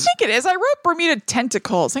 Because, Wait, I think it is. I wrote Bermuda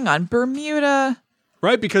Tentacles. Hang on. Bermuda.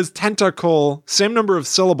 right? Because tentacle, same number of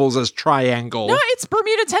syllables as triangle. No, it's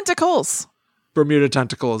Bermuda Tentacles. Bermuda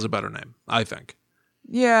Tentacle is a better name, I think.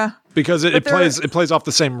 Yeah. Because it there- plays off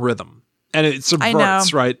the same rhythm. And it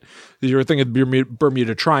subverts, right? You're thinking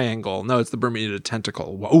Bermuda Triangle. No, it's the Bermuda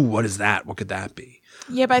Tentacle. Oh, what is that? What could that be?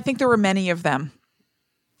 Yeah, but I think there were many of them.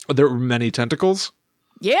 There were many tentacles?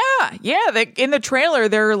 Yeah. In the trailer,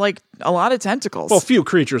 there are like a lot of tentacles. Well, few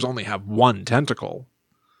creatures only have one tentacle.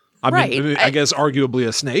 I mean, Right. I guess arguably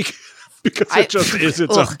a snake, because it just is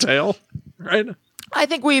its own tail, right? I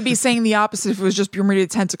think we'd be saying the opposite if it was just Bermuda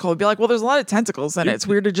Tentacle. We'd be like, well, there's a lot of tentacles in it. It's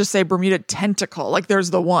weird to just say Bermuda Tentacle. Like,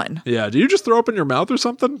 there's the one. Yeah. Do you just throw up in your mouth or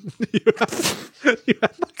something? you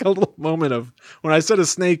had like a little moment of when I said a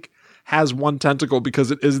snake has one tentacle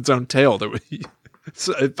because it is its own tail.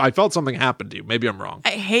 So I felt something happened to you. Maybe I'm wrong.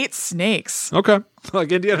 I hate snakes. Okay. Like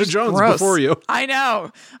Indiana Jones Gross. before you. I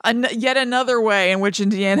know. Yet another way in which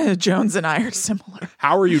Indiana Jones and I are similar.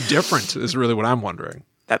 How are you different is really what I'm wondering.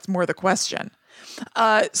 That's more the question.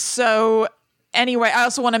 So anyway, I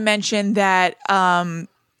also want to mention that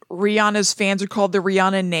Rihanna's fans are called the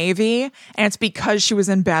Rihanna Navy, and it's because she was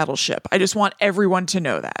in Battleship. I just want everyone to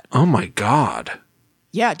know that. Oh my God.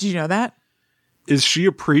 Yeah, did you know that? Is she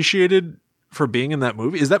appreciated for being in that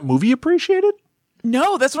movie? Is that movie appreciated?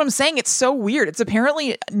 No, that's what I'm saying. It's so weird. It's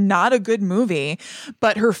apparently not a good movie,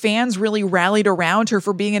 but her fans really rallied around her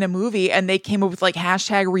for being in a movie, and they came up with like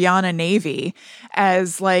hashtag Rihanna Navy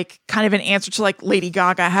as like kind of an answer to like Lady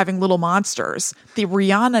Gaga having little monsters. The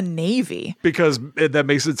Rihanna Navy. Because that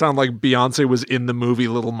makes it sound like Beyonce was in the movie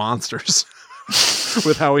Little Monsters.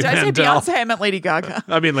 with Howie Did I say Mandel. Beyonce? I meant Lady Gaga.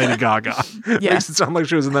 I mean Lady Gaga. Yeah. Makes it sound like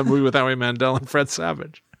she was in that movie with Howie Mandel and Fred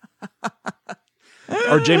Savage.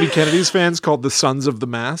 Are Jamie Kennedy's fans called the Sons of the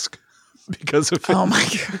Mask because of Oh my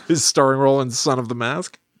God. his starring role in Son of the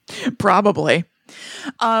Mask? Probably.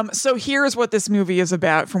 So here's what this movie is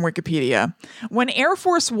about from Wikipedia. When Air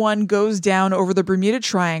Force One goes down over the Bermuda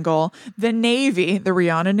Triangle, the Navy, the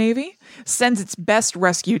Rihanna Navy, sends its best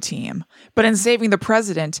rescue team. But in saving the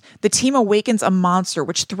president, the team awakens a monster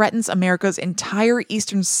which threatens America's entire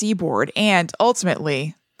eastern seaboard and,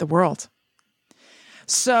 ultimately, the world.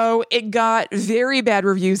 So it got very bad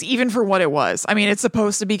reviews, even for what it was. I mean, it's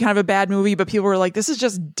supposed to be kind of a bad movie, but people were like, this is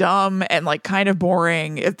just dumb and like kind of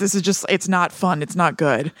boring. It's not fun. It's not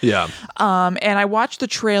good. Yeah. And I watched the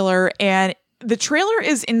trailer, and the trailer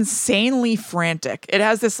is insanely frantic. It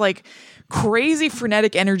has this like crazy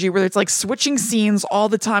frenetic energy where it's like switching scenes all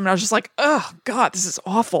the time. And I was just like, oh God, this is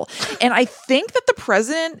awful. And I think that the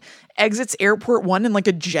president exits Airport One in like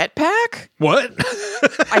a jetpack. What?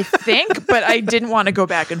 I think, but I didn't want to go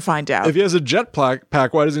back and find out. If he has a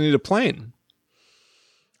jetpack, why does he need a plane?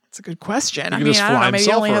 It's a good question. He I can mean, just I don't fly know. Maybe he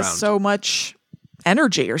himself only has around. so much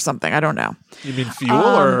energy or something. I don't know. You mean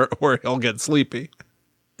fuel or he'll get sleepy?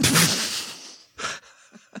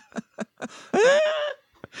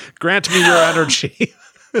 Grant me your energy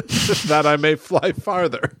that I may fly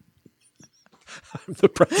farther. I'm the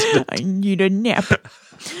president. I need a nap.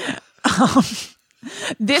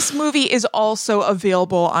 This movie is also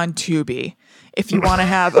available on Tubi if you want to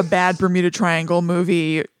have a bad Bermuda Triangle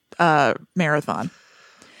movie marathon.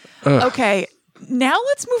 Okay, now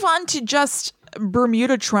let's move on to just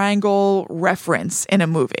Bermuda Triangle reference in a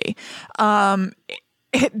movie.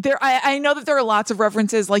 I know that there are lots of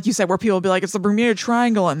references, like you said, where people will be like, it's the Bermuda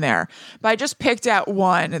Triangle in there. But I just picked out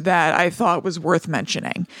one that I thought was worth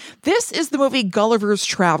mentioning. This is the movie Gulliver's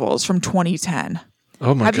Travels from 2010.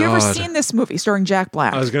 Oh my God. Have you ever seen this movie starring Jack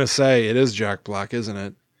Black? I was going to say, it is Jack Black, isn't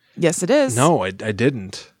it? Yes, it is. No, I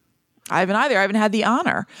didn't. I haven't either. I haven't had the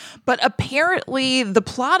honor. But apparently the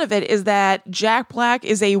plot of it is that Jack Black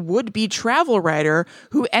is a would-be travel writer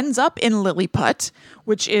who ends up in Lilliput,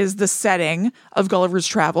 which is the setting of Gulliver's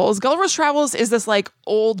Travels. Gulliver's Travels is this like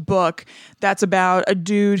old book that's about a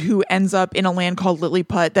dude who ends up in a land called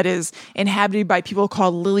Lilliput that is inhabited by people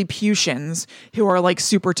called Lilliputians who are like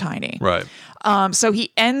super tiny. Right. So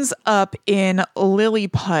he ends up in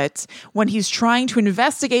Lilliput when he's trying to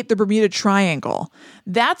investigate the Bermuda Triangle.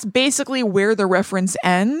 That's basically where the reference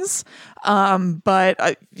ends. But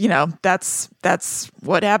that's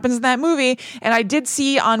what happens in that movie. And I did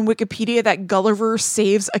see on Wikipedia that Gulliver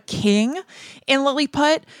saves a king in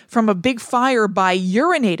Lilliput from a big fire by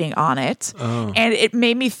urinating on it. Oh. And it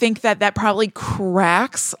made me think that probably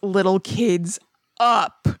cracks little kids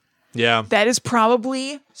up. Yeah. That is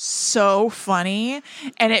probably so funny.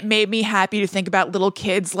 And it made me happy to think about little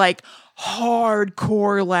kids like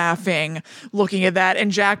hardcore laughing, looking at that.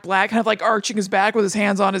 And Jack Black kind of like arching his back with his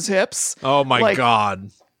hands on his hips. Oh my like,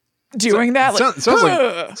 God. Doing that.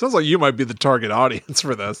 Sounds like you might be the target audience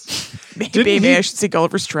for this. Maybe I should see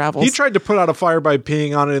Gulliver's Travels. He tried to put out a fire by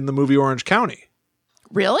peeing on it in the movie Orange County.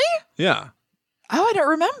 Really? Yeah. Oh, I don't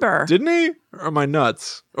remember. Didn't he? Or am I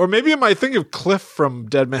nuts? Or maybe am I thinking of Cliff from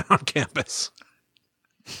Dead Man on Campus?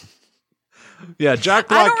 Yeah, Jack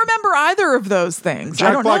Black. I don't remember either of those things.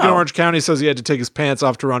 Jack Black in Orange County says he had to take his pants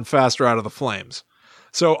off to run faster out of the flames.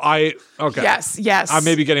 So okay. Yes. I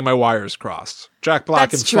may be getting my wires crossed. Jack Black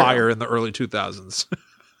That's and true. Fire in the early 2000s.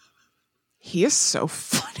 He is so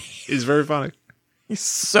funny. He's very funny. He's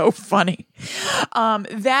so funny.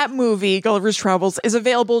 That movie, Gulliver's Travels, is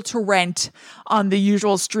available to rent on the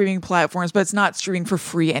usual streaming platforms, but it's not streaming for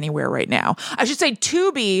free anywhere right now. I should say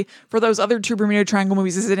Tubi, for those other two Bermuda Triangle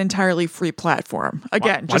movies, is an entirely free platform.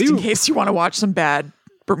 Again, in case you want to watch some bad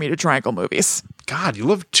Bermuda Triangle movies. God, you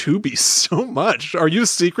love Tubi so much. Are you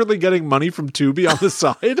secretly getting money from Tubi on the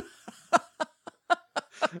side?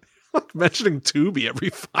 Like mentioning Tubi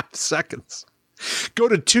every 5 seconds. Go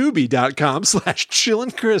to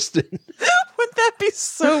tubi.com/chillinkristen. Wouldn't that be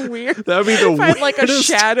so weird? That would be the weirdest. Like a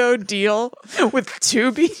shadow deal with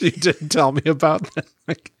Tubi. You didn't tell me about that.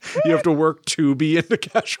 Like, you have to work Tubi into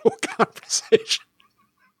casual conversation.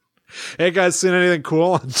 Hey guys, seen anything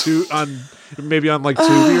cool on like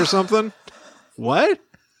Tubi or something? What?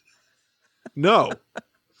 No.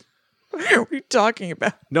 What are you talking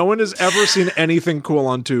about? No one has ever seen anything cool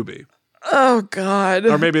on Tubi. Oh God.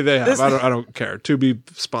 Or maybe they have. I don't care. Tubi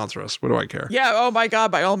sponsor us. What do I care? Yeah, oh my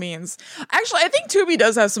God, by all means. Actually, I think Tubi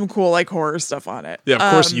does have some cool like horror stuff on it. Yeah,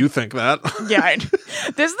 of course you think that. Yeah.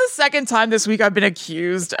 This is the second time this week I've been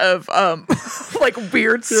accused of like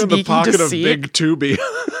weird You're in sneaking the pocket deceit. of big Tubi.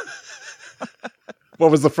 What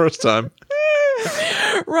was the first time?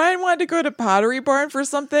 Ryan wanted to go to Pottery Barn for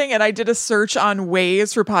something, and I did a search on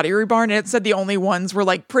Waze for Pottery Barn, and it said the only ones were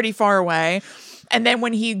like pretty far away. And then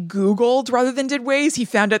when he Googled rather than did Waze, he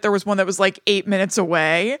found out there was one that was like 8 minutes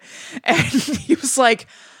away. And he was like,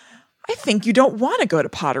 I think you don't want to go to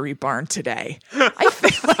Pottery Barn today. I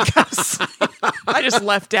feel like I just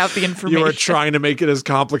left out the information. You were trying to make it as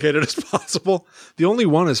complicated as possible. The only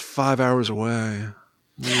one is 5 hours away.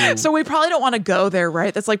 So we probably don't want to go there,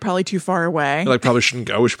 right? That's like probably too far away. Like probably shouldn't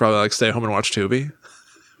go. We should probably like stay home and watch Tubi.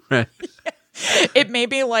 Right. It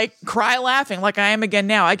made me like cry laughing like I am again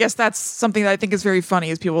now. I guess that's something that I think is very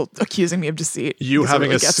funny is people accusing me of deceit. You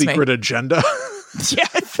having a secret agenda. Yeah,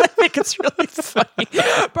 I think it's really funny.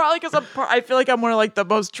 Probably because I feel like I'm one of like the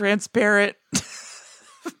most transparent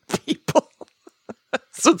people.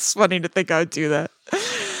 So it's funny to think I would do that.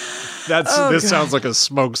 This sounds like a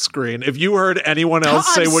smoke screen. If you heard anyone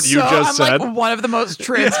else say what you just said, like one of the most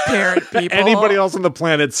transparent people. Anybody else on the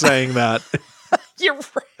planet saying that, you're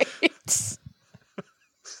right. It's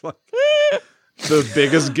like the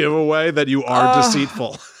biggest giveaway that you are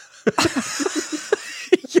deceitful.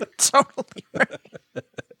 You're totally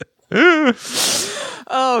right.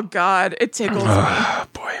 Oh God, it tickles me.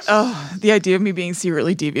 Boy. Oh, the idea of me being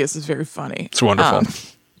secretly devious is very funny. It's wonderful.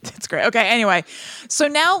 It's great. Okay, anyway. So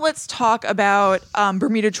now let's talk about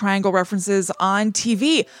Bermuda Triangle references on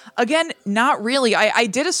TV. Again, not really. I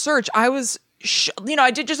did a search. I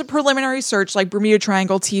did just a preliminary search, like Bermuda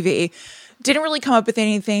Triangle TV. Didn't really come up with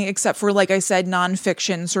anything except for, like I said,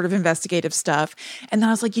 nonfiction sort of investigative stuff. And then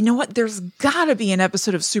I was like, you know what? There's got to be an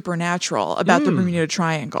episode of Supernatural about the Bermuda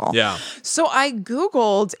Triangle. Yeah. So I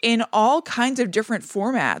Googled in all kinds of different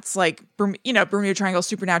formats, like, Bermuda Triangle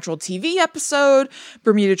Supernatural TV episode,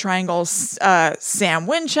 Bermuda Triangle Sam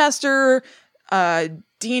Winchester,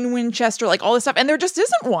 Dean Winchester, like all this stuff. And there just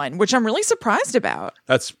isn't one, which I'm really surprised about.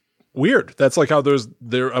 That's weird. That's like how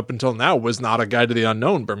there up until now was not a Guide to the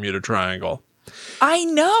Unknown Bermuda Triangle. I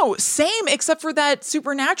know. Same, except for that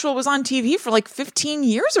Supernatural was on TV for like 15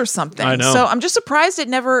 years or something. I know. So I'm just surprised I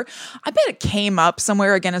bet it came up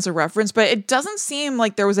somewhere again as a reference, but it doesn't seem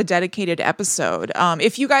like there was a dedicated episode.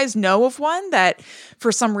 If you guys know of one that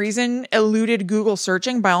for some reason eluded Google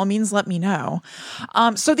searching, by all means, let me know.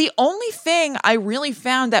 So the only thing I really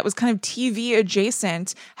found that was kind of TV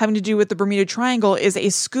adjacent having to do with the Bermuda Triangle is a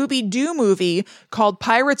Scooby-Doo movie called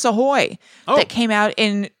Pirates Ahoy that came out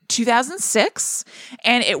in 2006,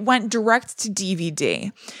 and it went direct to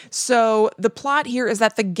DVD. So the plot here is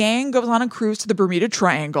that the gang goes on a cruise to the Bermuda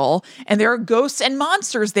Triangle, and there are ghosts and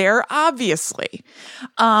monsters there, obviously.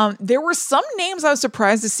 There were some names I was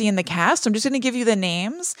surprised to see in the cast. I'm just going to give you the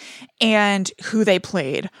names and who they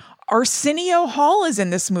played. Arsenio Hall is in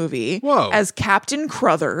this movie as Captain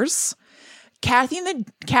Crothers. Kathy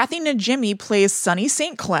Najimy plays Sunny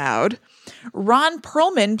St. Cloud. Ron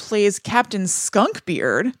Perlman plays Captain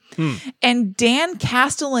Skunkbeard. And Dan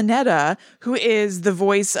Castellaneta, who is the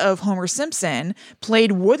voice of Homer Simpson,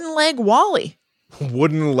 played Wooden Leg Wally.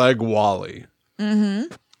 Wooden Leg Wally.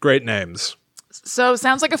 Mm-hmm. Great names. So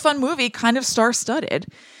sounds like a fun movie, kind of star-studded.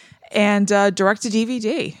 And direct to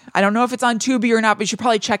DVD. I don't know if it's on Tubi or not, but you should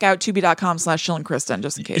probably check out tubi.com/ChillinKristen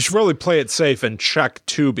just in case. You should really play it safe and check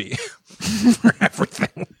Tubi for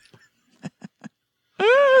everything.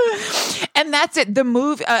 And that's it. The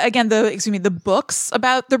movie, the books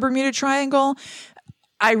about the Bermuda Triangle,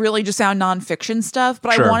 I really just found nonfiction stuff,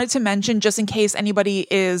 but I wanted to mention, just in case anybody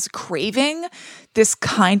is craving this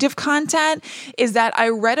kind of content, is that I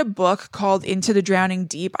read a book called Into the Drowning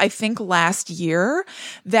Deep, I think last year,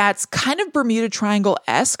 that's kind of Bermuda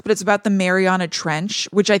Triangle-esque, but it's about the Mariana Trench,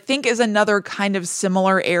 which I think is another kind of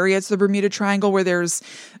similar area to the Bermuda Triangle where there's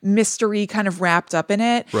mystery kind of wrapped up in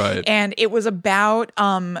it. Right. And it was about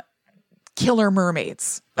killer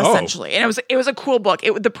mermaids, essentially. And it was a cool book.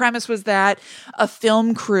 The premise was that a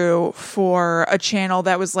film crew for a channel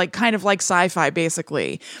that was like kind of like sci-fi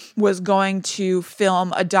basically was going to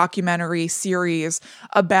film a documentary series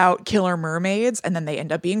about killer mermaids, and then they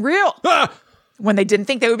end up being real when they didn't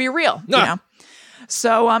think they would be real, you know?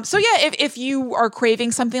 So yeah, if you are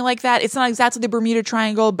craving something like that, it's not exactly the Bermuda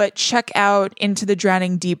Triangle, but check out Into the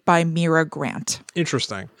Drowning Deep by Mira Grant.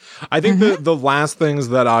 Interesting. I think the last things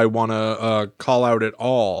that I want to call out at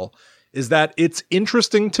all is that it's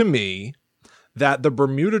interesting to me that the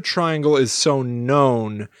Bermuda Triangle is so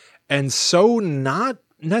known and so not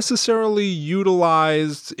necessarily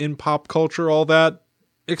utilized in pop culture all that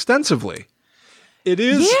extensively. It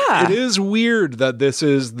is weird that this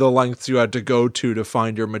is the lengths you had to go to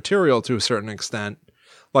find your material to a certain extent,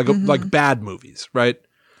 like bad movies, right?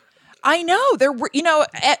 I know there were,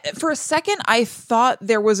 for a second, I thought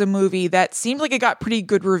there was a movie that seemed like it got pretty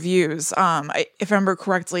good reviews. If I remember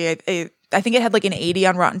correctly, I think it had like an 80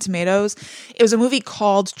 on Rotten Tomatoes. It was a movie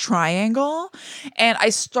called Triangle. And I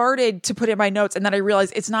started to put in my notes and then I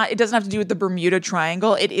realized it doesn't have to do with the Bermuda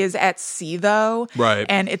Triangle. It is at sea though. Right.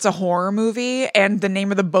 And it's a horror movie and the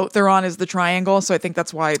name of the boat they're on is the Triangle. So I think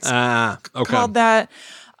that's why it's called that.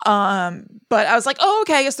 But I was like, oh,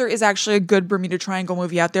 okay, I guess there is actually a good Bermuda Triangle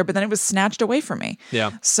movie out there, but then it was snatched away from me.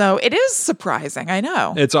 Yeah. So it is surprising. I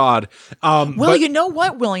know. It's odd. You know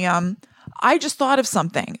what, William? I just thought of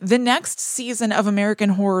something. The next season of American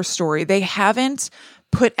Horror Story, they haven't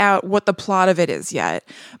put out what the plot of it is yet,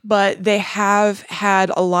 but they have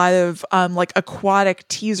had a lot of like aquatic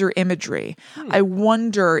teaser imagery. I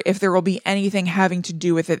wonder if there will be anything having to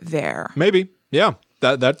do with it there. Maybe. Yeah.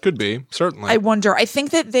 That could be, certainly. I wonder. I think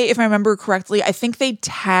that if I remember correctly, I think they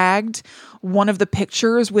tagged one of the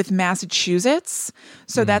pictures with Massachusetts.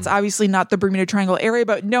 So that's obviously not the Bermuda Triangle area,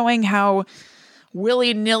 but knowing how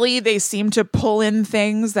willy-nilly they seem to pull in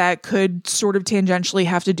things that could sort of tangentially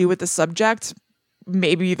have to do with the subject,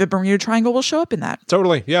 maybe the Bermuda Triangle will show up in that.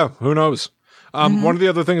 Totally. Yeah. Who knows? One of the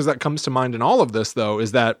other things that comes to mind in all of this, though,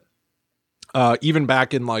 is that even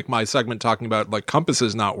back in like my segment talking about like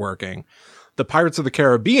compasses not working, the Pirates of the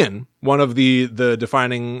Caribbean, one of the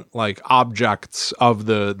defining like objects of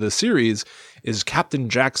the series is Captain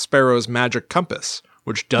Jack Sparrow's magic compass,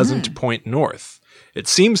 which doesn't point north. It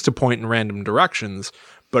seems to point in random directions,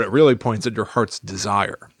 but it really points at your heart's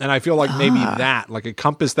desire. And I feel like maybe that, like a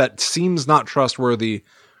compass that seems not trustworthy,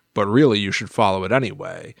 but really you should follow it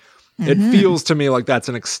anyway. It feels to me like that's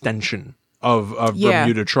an extension of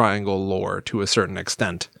Bermuda Triangle lore to a certain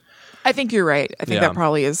extent. I think you're right. I think that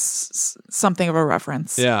probably is something of a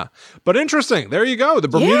reference. Yeah. But interesting. There you go. The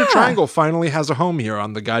Bermuda Triangle finally has a home here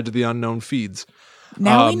on the Guide to the Unknown feeds.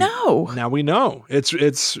 Now we know. Now we know.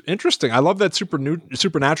 It's interesting. I love that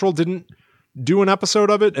Supernatural didn't do an episode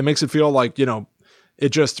of it. It makes it feel like,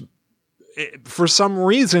 for some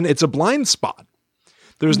reason, it's a blind spot.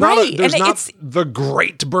 There's not the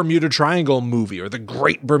Great Bermuda Triangle movie or the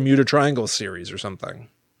Great Bermuda Triangle series or something.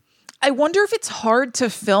 I wonder if it's hard to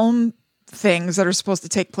film things that are supposed to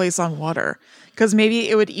take place on water, because maybe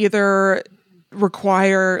it would either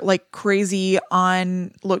require like crazy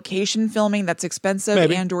on location filming that's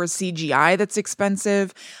expensive and or CGI that's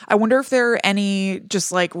expensive. I wonder if there are any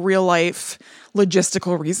just like real life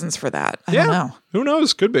logistical reasons for that. I don't know. Who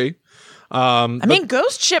knows? Could be. I mean,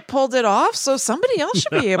 Ghost Ship pulled it off, so somebody else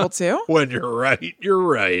should be able to. When you're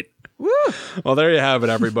right. Woo. Well, there you have it,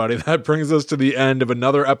 everybody. That brings us to the end of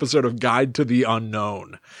another episode of Guide to the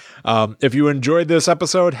Unknown. If you enjoyed this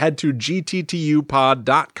episode, head to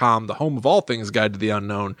gttupod.com, the home of all things Guide to the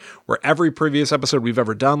Unknown, where every previous episode we've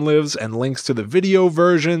ever done lives, and links to the video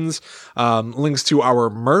versions, links to our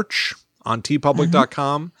merch on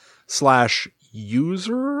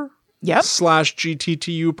tpublic.com/user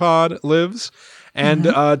 /gttupod lives, and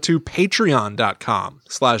to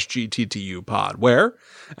patreon.com/gttupod, where,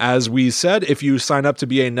 as we said, if you sign up to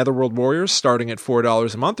be a Netherworld Warrior starting at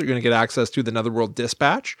 $4 a month, you're going to get access to the Netherworld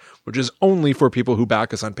Dispatch, which is only for people who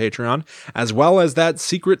back us on Patreon, as well as that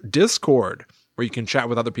secret Discord where you can chat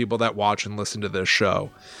with other people that watch and listen to this show.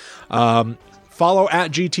 Follow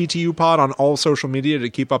at GTTUpod on all social media to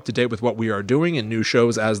keep up to date with what we are doing and new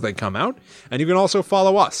shows as they come out. And you can also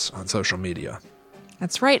follow us on social media.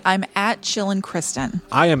 That's right. I'm at Chillin' Kristen.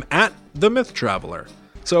 I am at The Myth Traveler.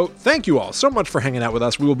 So thank you all so much for hanging out with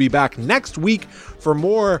us. We will be back next week for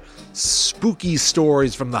more spooky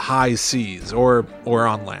stories from the high seas or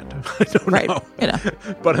on land. I don't know.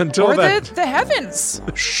 But until then, the heavens.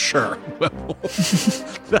 Sure. Well,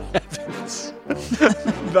 the heavens.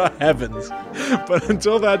 The heavens. But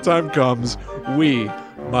until that time comes, we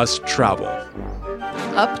must travel.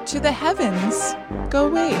 Up to the heavens. Go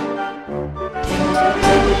wait.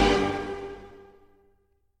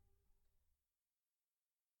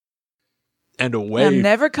 And away. I'm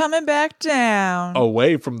never coming back down.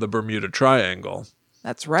 Away from the Bermuda Triangle.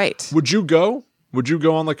 That's right. Would you go? Would you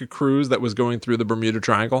go on like a cruise that was going through the Bermuda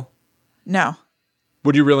Triangle? No.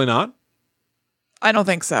 Would you really not? I don't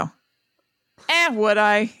think so. Would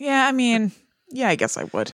I? Yeah, I mean, yeah, I guess I would.